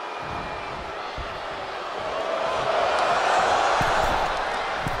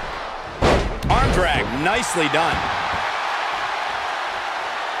 Arm drag, nicely done.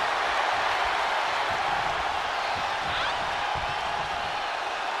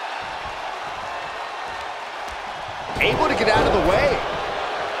 Able to get out of the way.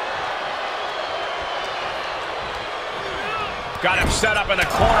 Got him set up in the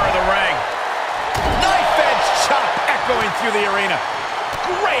corner of the ring. Knife edge chop echoing through the arena.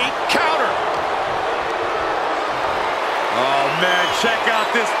 Great counter. Oh, man, check out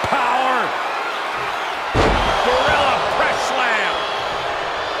this power. Gorilla press slam.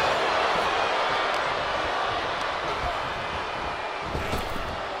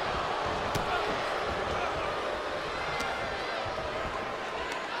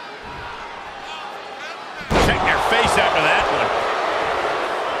 Check your face after that one.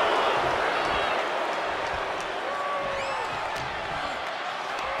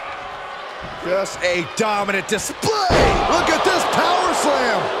 Just a dominant display. Look at this power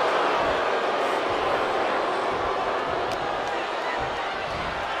slam.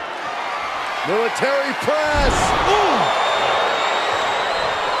 Military press. Ooh.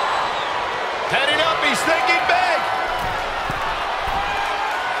 Heading up, he's thinking big.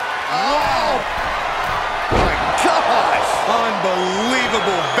 Oh, my gosh.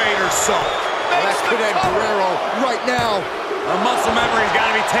 Unbelievable Vader salt. That could end Guerrero right now. Our muscle memory's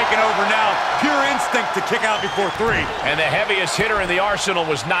got to be taken over now. Pure instinct to kick out before 3. And the heaviest hitter in the arsenal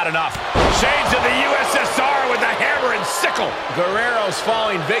was not enough. Shades of the USSR with the hammer and sickle. Guerrero's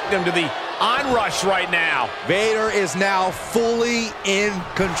falling victim to the onrush right now. Vader is now fully in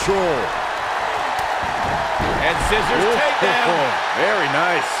control. And scissors takedown. Very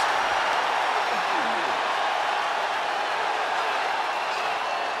nice.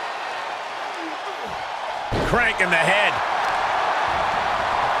 Crank in the head.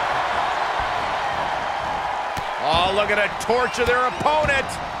 Oh, look at a torture their opponent.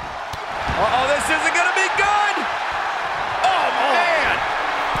 Uh-oh, this isn't going to be good. Oh, man.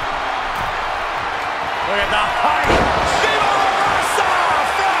 Look at the height. Viva la Raza!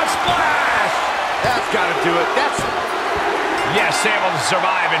 Frog splash. That's got to do it. That's... Yes, able to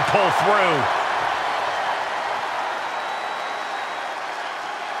survive and pull through.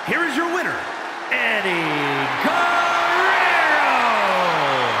 Here is your winner, Eddie Guerrero!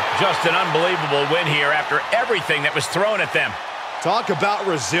 Just an unbelievable win here after everything that was thrown at them. Talk about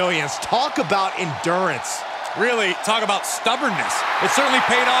resilience. Talk about endurance. Really, talk about stubbornness. It certainly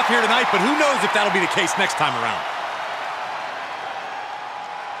paid off here tonight, but who knows if that'll be the case next time around.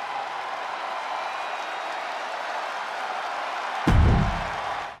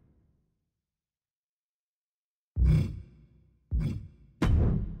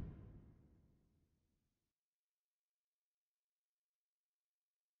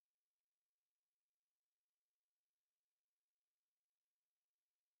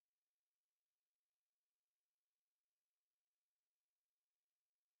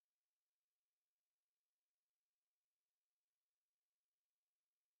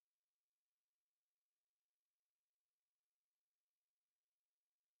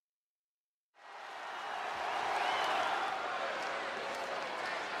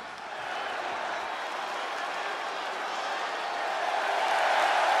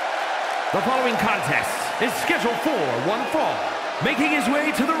 The following contest is scheduled for one fall. Making his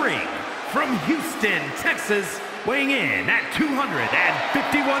way to the ring from Houston, Texas, weighing in at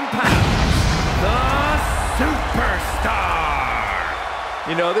 251 pounds, the Superstar.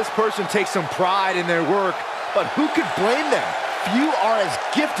 You know, this person takes some pride in their work, but who could blame them? Few are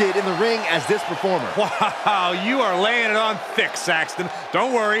as gifted in the ring as this performer. Wow, you are laying it on thick, Saxton.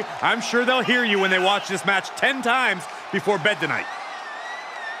 Don't worry, I'm sure they'll hear you when they watch this match 10 times before bed tonight.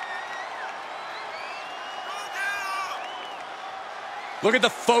 Look at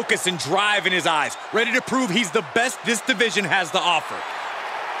the focus and drive in his eyes, ready to prove he's the best this division has to offer.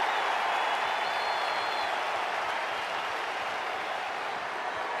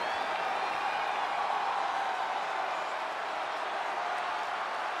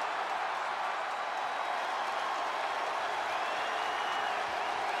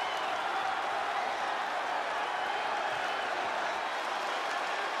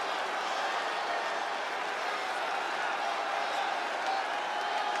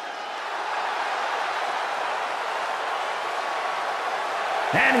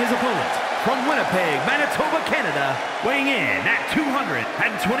 And his opponent, from Winnipeg, Manitoba, Canada, weighing in at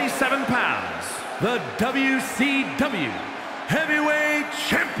 227 pounds, the WCW Heavyweight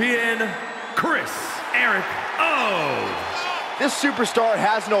Champion, Chris Eric O. This superstar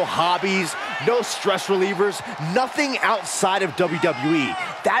has no hobbies, no stress relievers, nothing outside of WWE.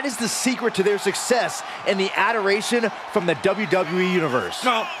 That is the secret to their success and the adoration from the WWE Universe.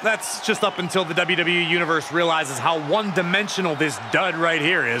 No, that's just up until the WWE Universe realizes how one-dimensional this dud right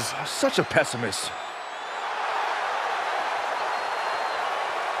here is. Such a pessimist.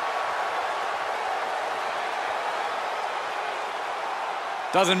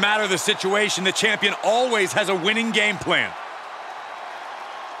 Doesn't matter the situation, the champion always has a winning game plan.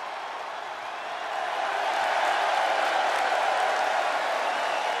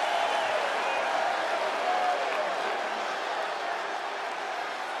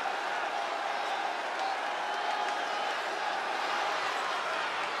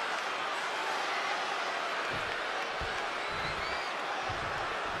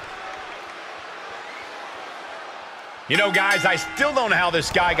 You know, guys, I still don't know how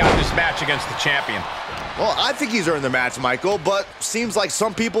this guy got this match against the champion. Well, I think he's earned the match, Michael, but seems like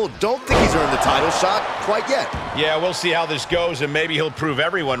some people don't think he's earned the title shot quite yet. Yeah, we'll see how this goes, and maybe he'll prove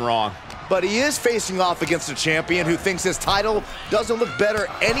everyone wrong. But he is facing off against a champion who thinks his title doesn't look better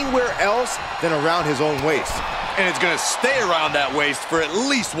anywhere else than around his own waist. And it's going to stay around that waist for at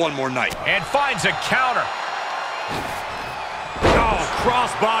least one more night. And finds a counter. Oh,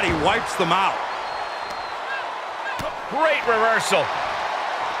 crossbody wipes them out. Great reversal.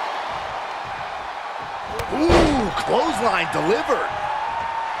 Ooh, clothesline delivered.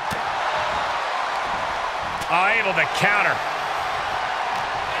 Able to counter.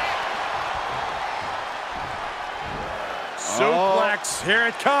 Suplex, here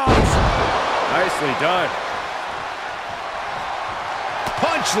it comes. Nicely done.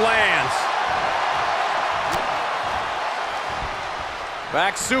 Punch lands.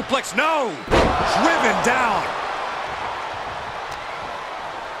 Back suplex, no. Driven down.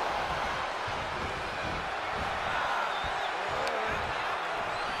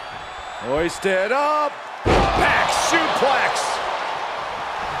 Hoisted up. Back suplex.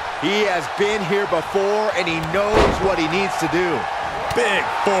 He has been here before, and he knows what he needs to do. Big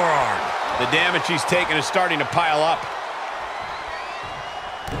forearm. The damage he's taken is starting to pile up.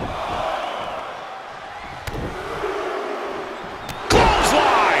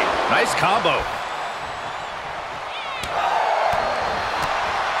 Clothesline! Nice combo.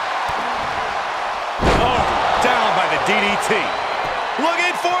 Oh, down by the DDT.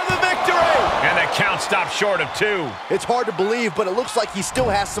 Looking for the victory! And the count stopped short of 2. It's hard to believe, but it looks like he still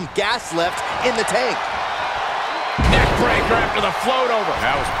has some gas left in the tank. Neck breaker after the float over.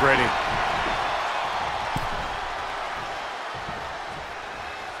 That was pretty.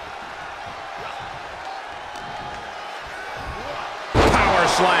 Power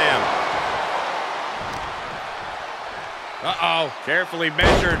slam. Uh-oh, carefully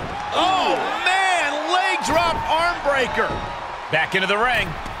measured. Oh, man! Leg drop arm breaker. Back into the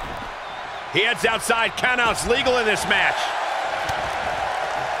ring. He heads outside. Countouts legal in this match.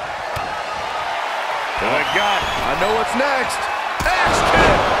 Good God. I know what's next. Axe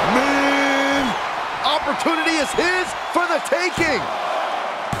kick. Man. Opportunity is his for the taking.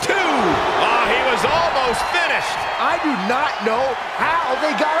 2. Oh, he was almost finished. I do not know how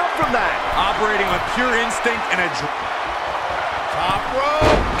they got up from that. Operating on pure instinct and a... Top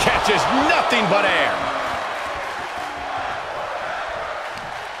rope. Catches nothing but air.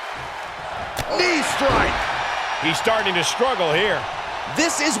 Knee strike. He's starting to struggle here.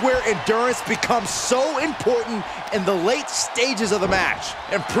 This is where endurance becomes so important in the late stages of the match,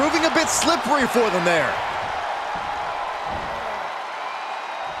 and proving a bit slippery for them there.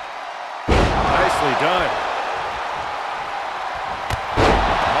 Nicely done.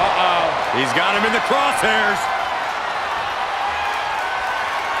 Uh-oh. He's got him in the crosshairs.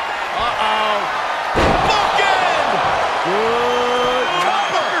 Uh-oh. Bookend! Good.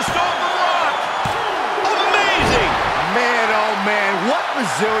 Stone the Rock. Amazing. Man, oh man, what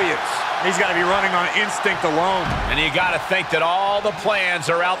resilience. He's got to be running on instinct alone. And you got to think that all the plans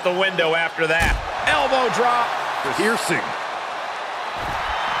are out the window after that. Elbow drop. Piercing.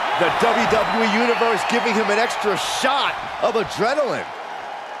 The WWE Universe giving him an extra shot of adrenaline.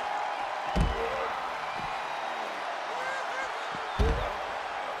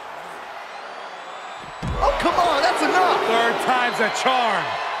 Oh, come on, that's enough. Third time's a charm.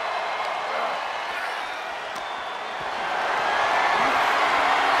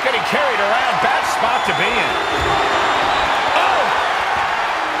 Getting carried around, bad spot to be in. Oh!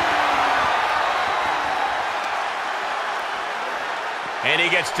 And he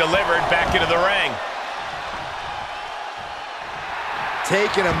gets delivered back into the ring.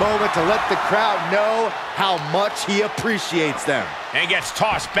 Taking a moment to let the crowd know how much he appreciates them. And gets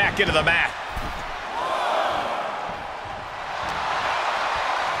tossed back into the mat.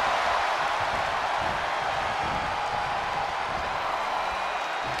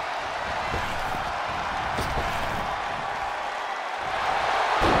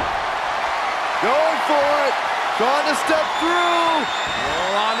 Going for it. Trying to step through.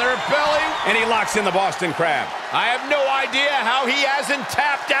 All on their belly. And he locks in the Boston Crab. I have no idea how he hasn't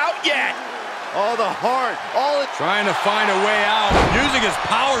tapped out yet. All the heart. All it. Trying to find a way out, using his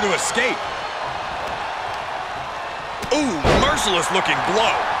power to escape. Ooh, merciless looking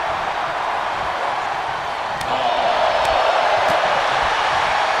blow.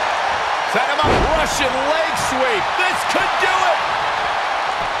 Set him up, Russian leg sweep. This could do it.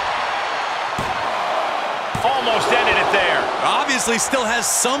 Almost ended it there. Obviously still has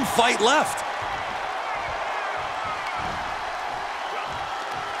some fight left.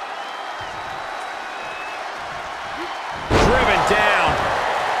 Driven down.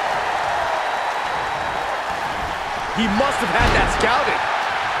 He must have had that scouted.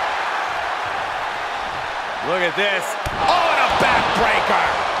 Look at this. Oh, and a backbreaker.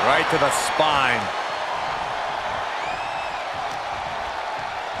 Right to the spine.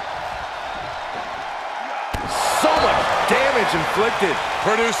 So much damage inflicted.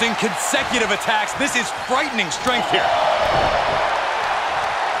 Producing consecutive attacks. This is frightening strength here.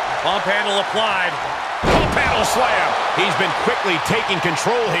 Pump handle applied. Pump handle slam. He's been quickly taking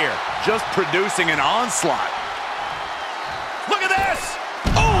control here. Just producing an onslaught. Look at this.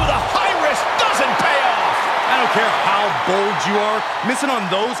 Oh, the high risk doesn't pay off. I don't care how bold you are, missing on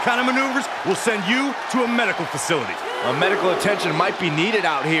those kind of maneuvers will send you to a medical facility. Medical attention might be needed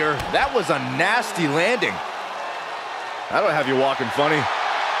out here. That was a nasty landing. That'll have you walking funny.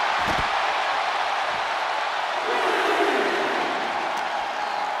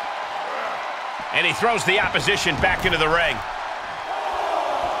 And he throws the opposition back into the ring.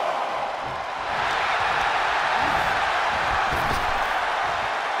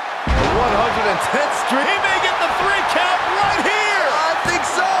 110th Street. He may get the 3 count right here. I think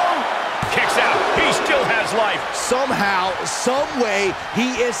so. Kicks out. He still has life. Somehow, some way,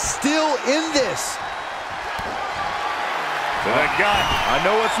 he is still in this. To the gut. I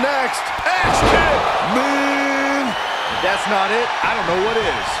know what's next. Axe kick. Man, if that's not it, I don't know what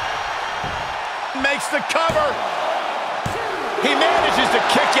is. Makes the cover. He manages to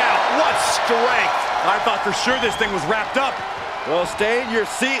kick out. What strength. I thought for sure this thing was wrapped up. Well, stay in your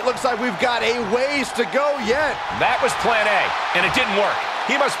seat. Looks like we've got a ways to go yet. That was plan A, and it didn't work.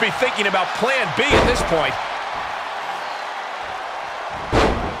 He must be thinking about plan B at this point.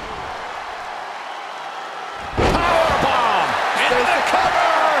 Powerbomb! Into the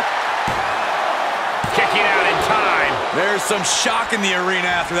cover! Kicking out in time. There's some shock in the arena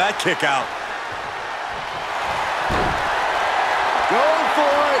after that kick out. Going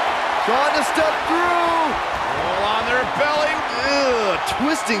for it. Trying to step through. All on their belly. Ugh,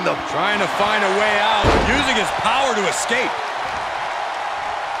 twisting the... Trying to find a way out, using his power to escape.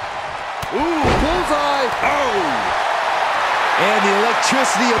 Ooh, bullseye. Oh! And the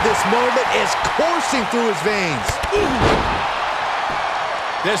electricity of this moment is coursing through his veins.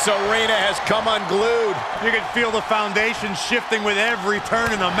 This arena has come unglued. You can feel the foundation shifting with every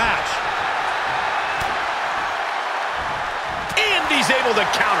turn in the match. And he's able to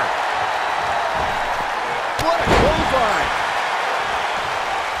counter. What a clothesline.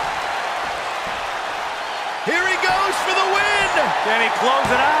 Here he goes for the win. Can he close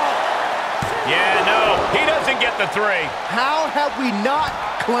it out? Yeah, no, he doesn't get the 3. How have we not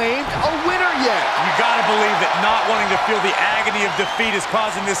claimed a winner yet? You gotta believe that not wanting to feel the agony of defeat is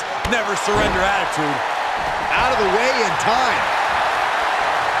causing this never surrender attitude. Out of the way in time.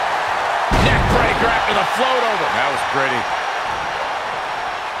 Neck breaker after the float over. That was pretty.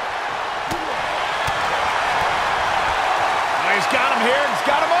 He's got him here. He's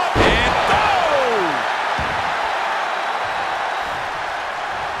got him up. And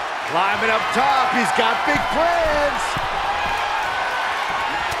Climbing up top. He's got big plans.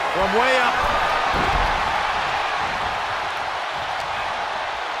 From way up.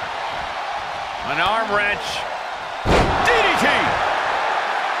 An arm wrench. DDT.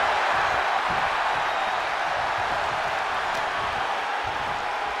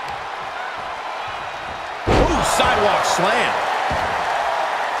 Ooh, sidewalk slam.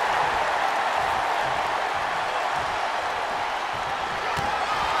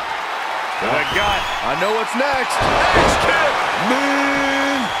 I know what's next. Next kick.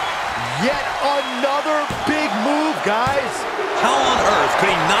 Man. Yet another big move, guys. How on earth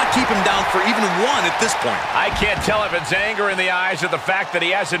could he not keep him down for even one at this point? I can't tell if it's anger in the eyes or the fact that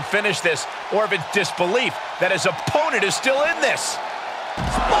he hasn't finished this, or if it's disbelief that his opponent is still in this.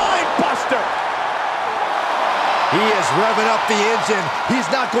 Spine buster. He is revving up the engine. He's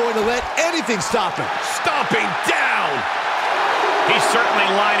not going to let anything stop him. Stomping down. He's certainly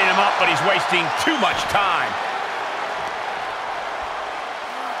lining him up, but he's wasting too much time.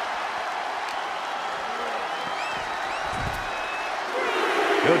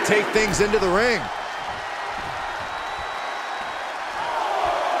 He'll take things into the ring.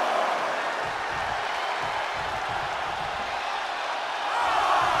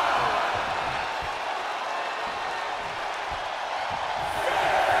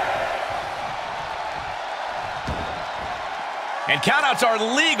 And countouts are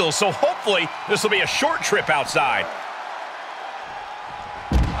legal, so hopefully this will be a short trip outside.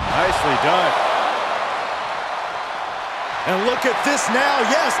 Nicely done. And look at this now.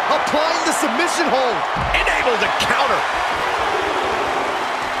 Yes, applying the submission hold. Able to counter.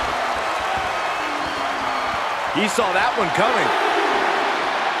 He saw that one coming.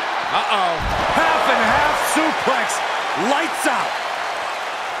 Uh-oh. Half and half suplex. Lights out.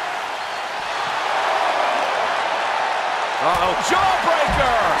 Uh-oh.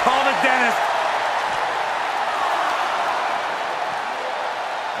 Jawbreaker. Call the dentist.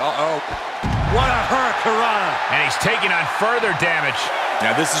 uh-oh. What a hurricanrana. And he's taking on further damage.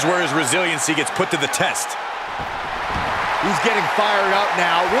 Now this is where his resiliency gets put to the test. He's getting fired up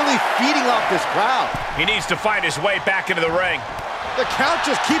now, really feeding off this crowd. He needs to find his way back into the ring. The count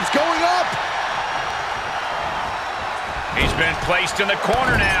just keeps going up. He's been placed in the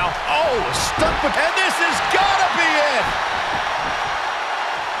corner now. Oh, stuck with, and this has gotta be it.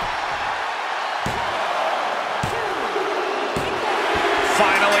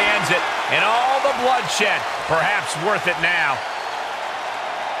 Finally ends it, and all the bloodshed, perhaps worth it now.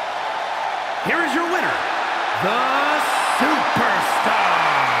 Here is your winner, the Superstar.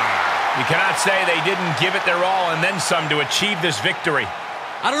 You cannot say they didn't give it their all and then some to achieve this victory.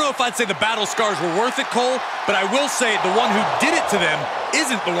 I don't know if I'd say the battle scars were worth it, Cole, but I will say the one who did it to them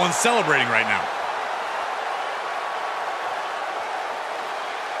isn't the one celebrating right now.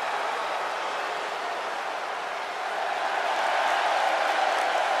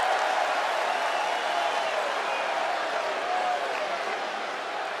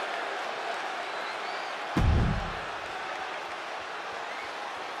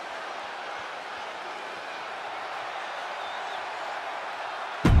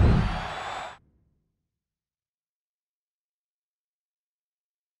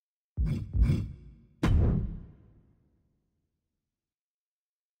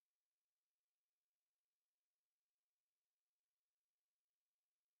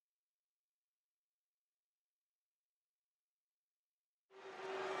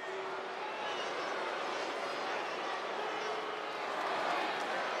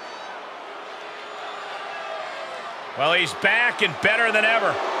 Well, he's back and better than ever.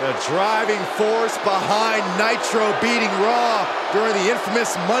 The driving force behind Nitro beating Raw during the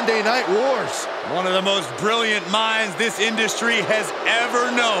infamous Monday Night Wars. One of the most brilliant minds this industry has ever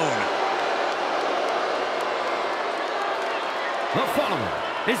known. The following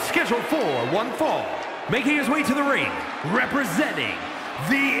is scheduled for one fall, making his way to the ring, representing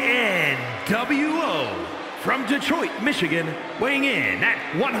the NWO from Detroit, Michigan, weighing in at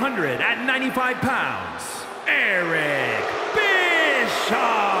 195 pounds, Eric Bischoff.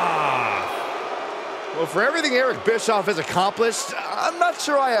 Well, for everything Eric Bischoff has accomplished, I'm not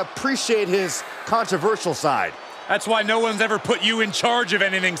sure I appreciate his controversial side. That's why no one's ever put you in charge of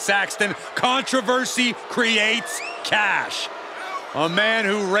anything, Saxton. Controversy creates cash. A man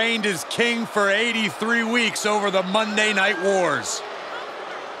who reigned as king for 83 weeks over the Monday Night Wars.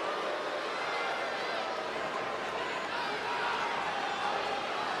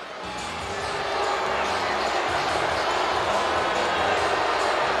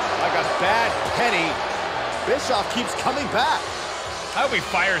 Like a bad penny, Bischoff keeps coming back. I hope he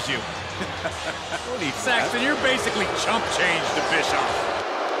fires you. Saxton, you're basically chump change to Bischoff.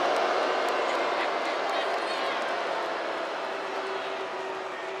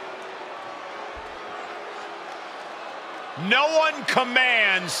 No one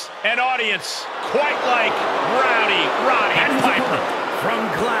commands an audience quite like Roddy Piper. From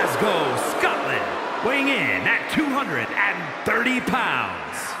Glasgow, Scotland, weighing in at 230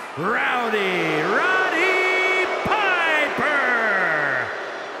 pounds, Roddy Piper.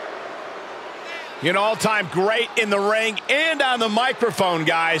 An all-time great in the ring and on the microphone,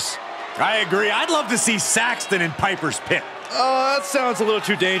 guys. I agree. I'd love to see Saxton in Piper's pit. Oh, that sounds a little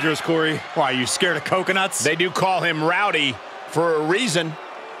too dangerous, Corey. Why, you scared of coconuts? They do call him Rowdy for a reason.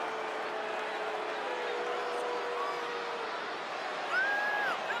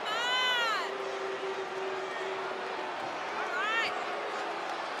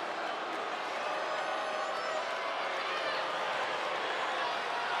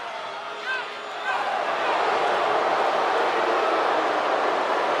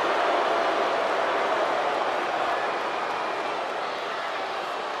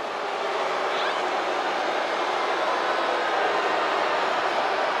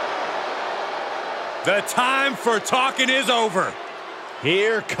 The time for talking is over.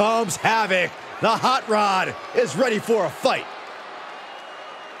 Here comes Havoc. The Hot Rod is ready for a fight.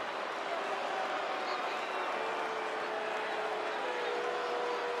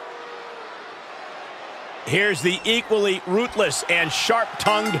 Here's the equally ruthless and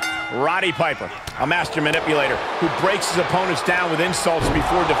sharp-tongued Roddy Piper, a master manipulator who breaks his opponents down with insults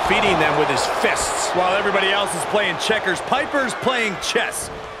before defeating them with his fists. While everybody else is playing checkers, Piper's playing chess.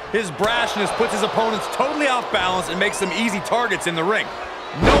 His brashness puts his opponents totally off balance and makes them easy targets in the ring.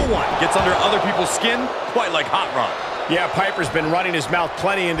 No one gets under other people's skin quite like Hot Rod. Yeah, Piper's been running his mouth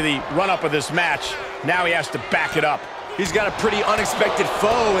plenty into the run-up of this match. Now he has to back it up. He's got a pretty unexpected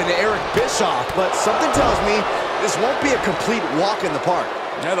foe in Eric Bischoff, but something tells me this won't be a complete walk in the park.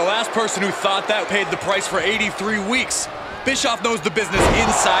 Now, the last person who thought that paid the price for 83 weeks. Bischoff knows the business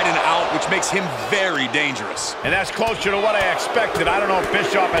inside and out, which makes him very dangerous. And that's closer to what I expected. I don't know if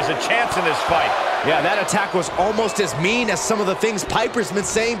Bischoff has a chance in this fight. Yeah, that attack was almost as mean as some of the things Piper's been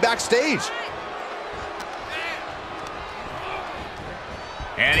saying backstage.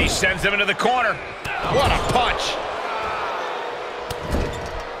 And he sends him into the corner. What a punch.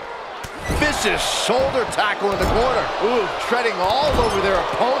 Vicious shoulder tackle in the corner. Ooh, treading all over their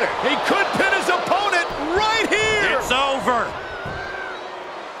opponent. He could pin his opponent right here. It's over.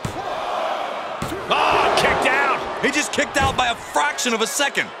 Oh, kicked out. He just kicked out by a fraction of a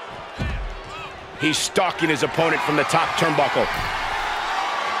second. He's stalking his opponent from the top turnbuckle.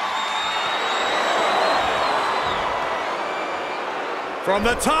 From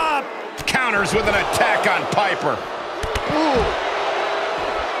the top. Counters with an attack on Piper. Ooh.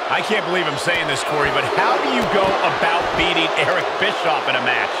 I can't believe I'm saying this, Corey, but how do you go about beating Eric Bischoff in a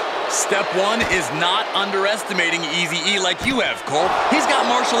match? Step one is not underestimating Eazy-E like you have, Cole. He's got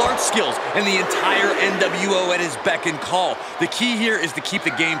martial arts skills and the entire NWO at his beck and call. The key here is to keep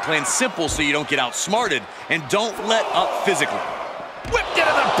the game plan simple so you don't get outsmarted and don't let up physically. Whipped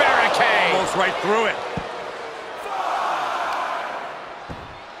into the barricade. Almost right through it.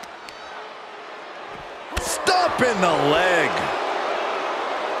 Stop in the leg.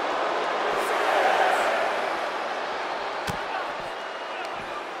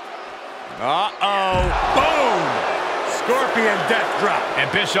 Uh-oh. Boom! Scorpion death drop. And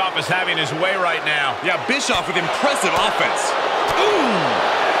Bischoff is having his way right now. Yeah, Bischoff with impressive offense. Ooh!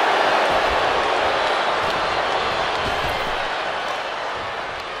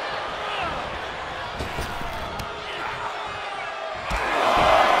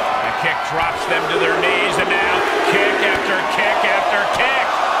 The kick drops them to their knees, and now kick after kick after kick.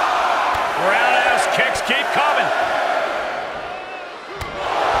 Roundhouse kicks keep coming.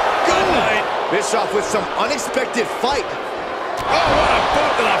 Bischoff with some unexpected fight. Oh, what a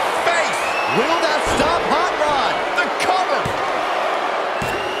boot to the face! Will that stop Hot Rod? The cover!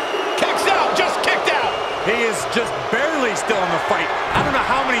 Kicks out, just kicked out! He is just barely still in the fight. I don't know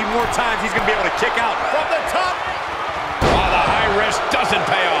how many more times he's going to be able to kick out. From the top! Oh, the high risk doesn't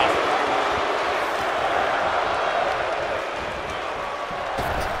pay off.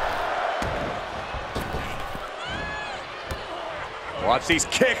 Watch these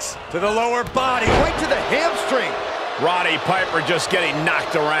kicks to the lower body, right to the hamstring. Roddy Piper just getting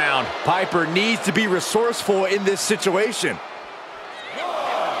knocked around. Piper needs to be resourceful in this situation.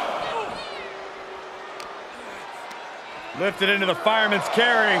 Lifted into the fireman's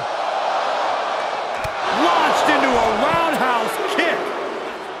carry. Launched into a roundhouse kick.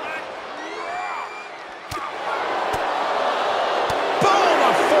 Boom,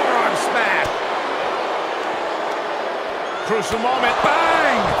 a forearm smash. Crucial moment, bang!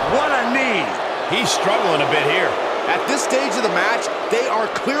 What a knee. He's struggling a bit here. At this stage of the match, they are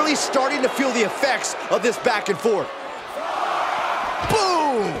clearly starting to feel the effects of this back and forth.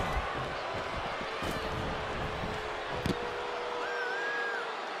 Boom!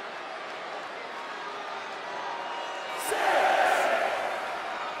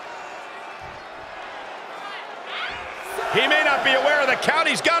 He may not be aware of the count.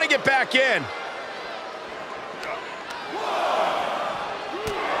 He's got to get back in.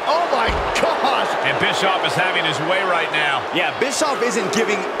 Oh my gosh! And Bischoff is having his way right now. Yeah, Bischoff isn't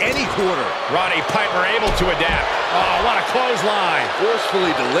giving any quarter. Roddy Piper able to adapt. Oh, what a clothesline.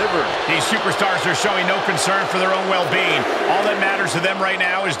 Forcefully delivered. These superstars are showing no concern for their own well-being. All that matters to them right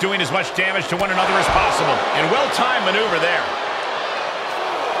now is doing as much damage to one another as possible. And well-timed maneuver there.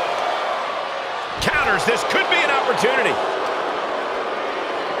 Counters, this could be an opportunity.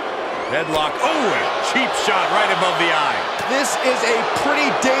 Headlock, oh, a cheap shot right above the eye. This is a pretty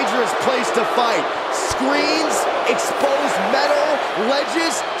dangerous place to fight. Screens, exposed metal,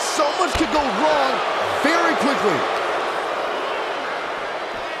 ledges, so much could go wrong very quickly.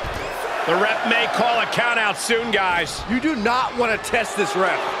 The ref may call a count out soon, guys. You do not want to test this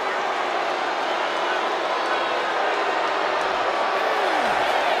ref.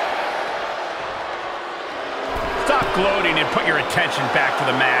 Stop gloating and put your attention back to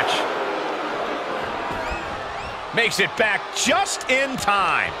the match. Makes it back just in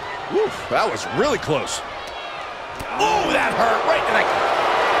time. Woof, that was really close. Ooh, that hurt right to the...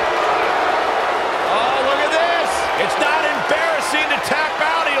 Oh, look at this. It's not embarrassing to tap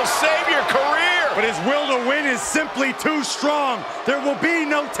out. He'll save your career. But his will to win is simply too strong. There will be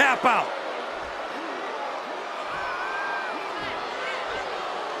no tap out.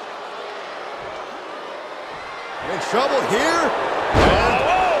 In trouble here.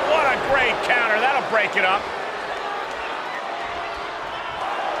 Oh, what a great counter. That'll break it up.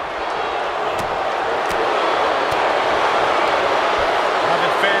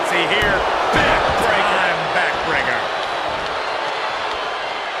 Nothing fancy here. Backbreaker. Backbreaker.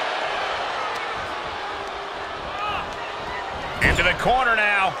 Into the corner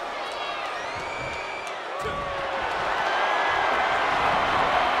now.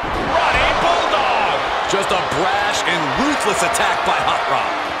 Running Bulldog. Just a brash and ruthless attack by Hot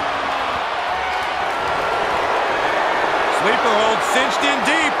Rod. Sleeper hold cinched in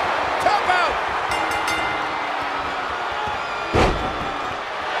deep. Tap out.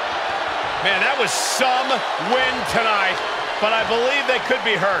 Man, that was some win tonight, but I believe they could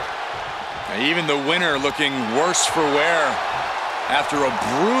be hurt. Even the winner looking worse for wear after a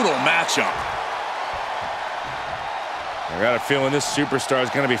brutal matchup. I got a feeling this superstar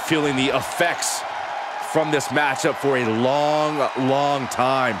is going to be feeling the effects from this matchup for a long, long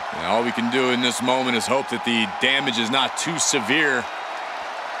time. And all we can do in this moment is hope that the damage is not too severe.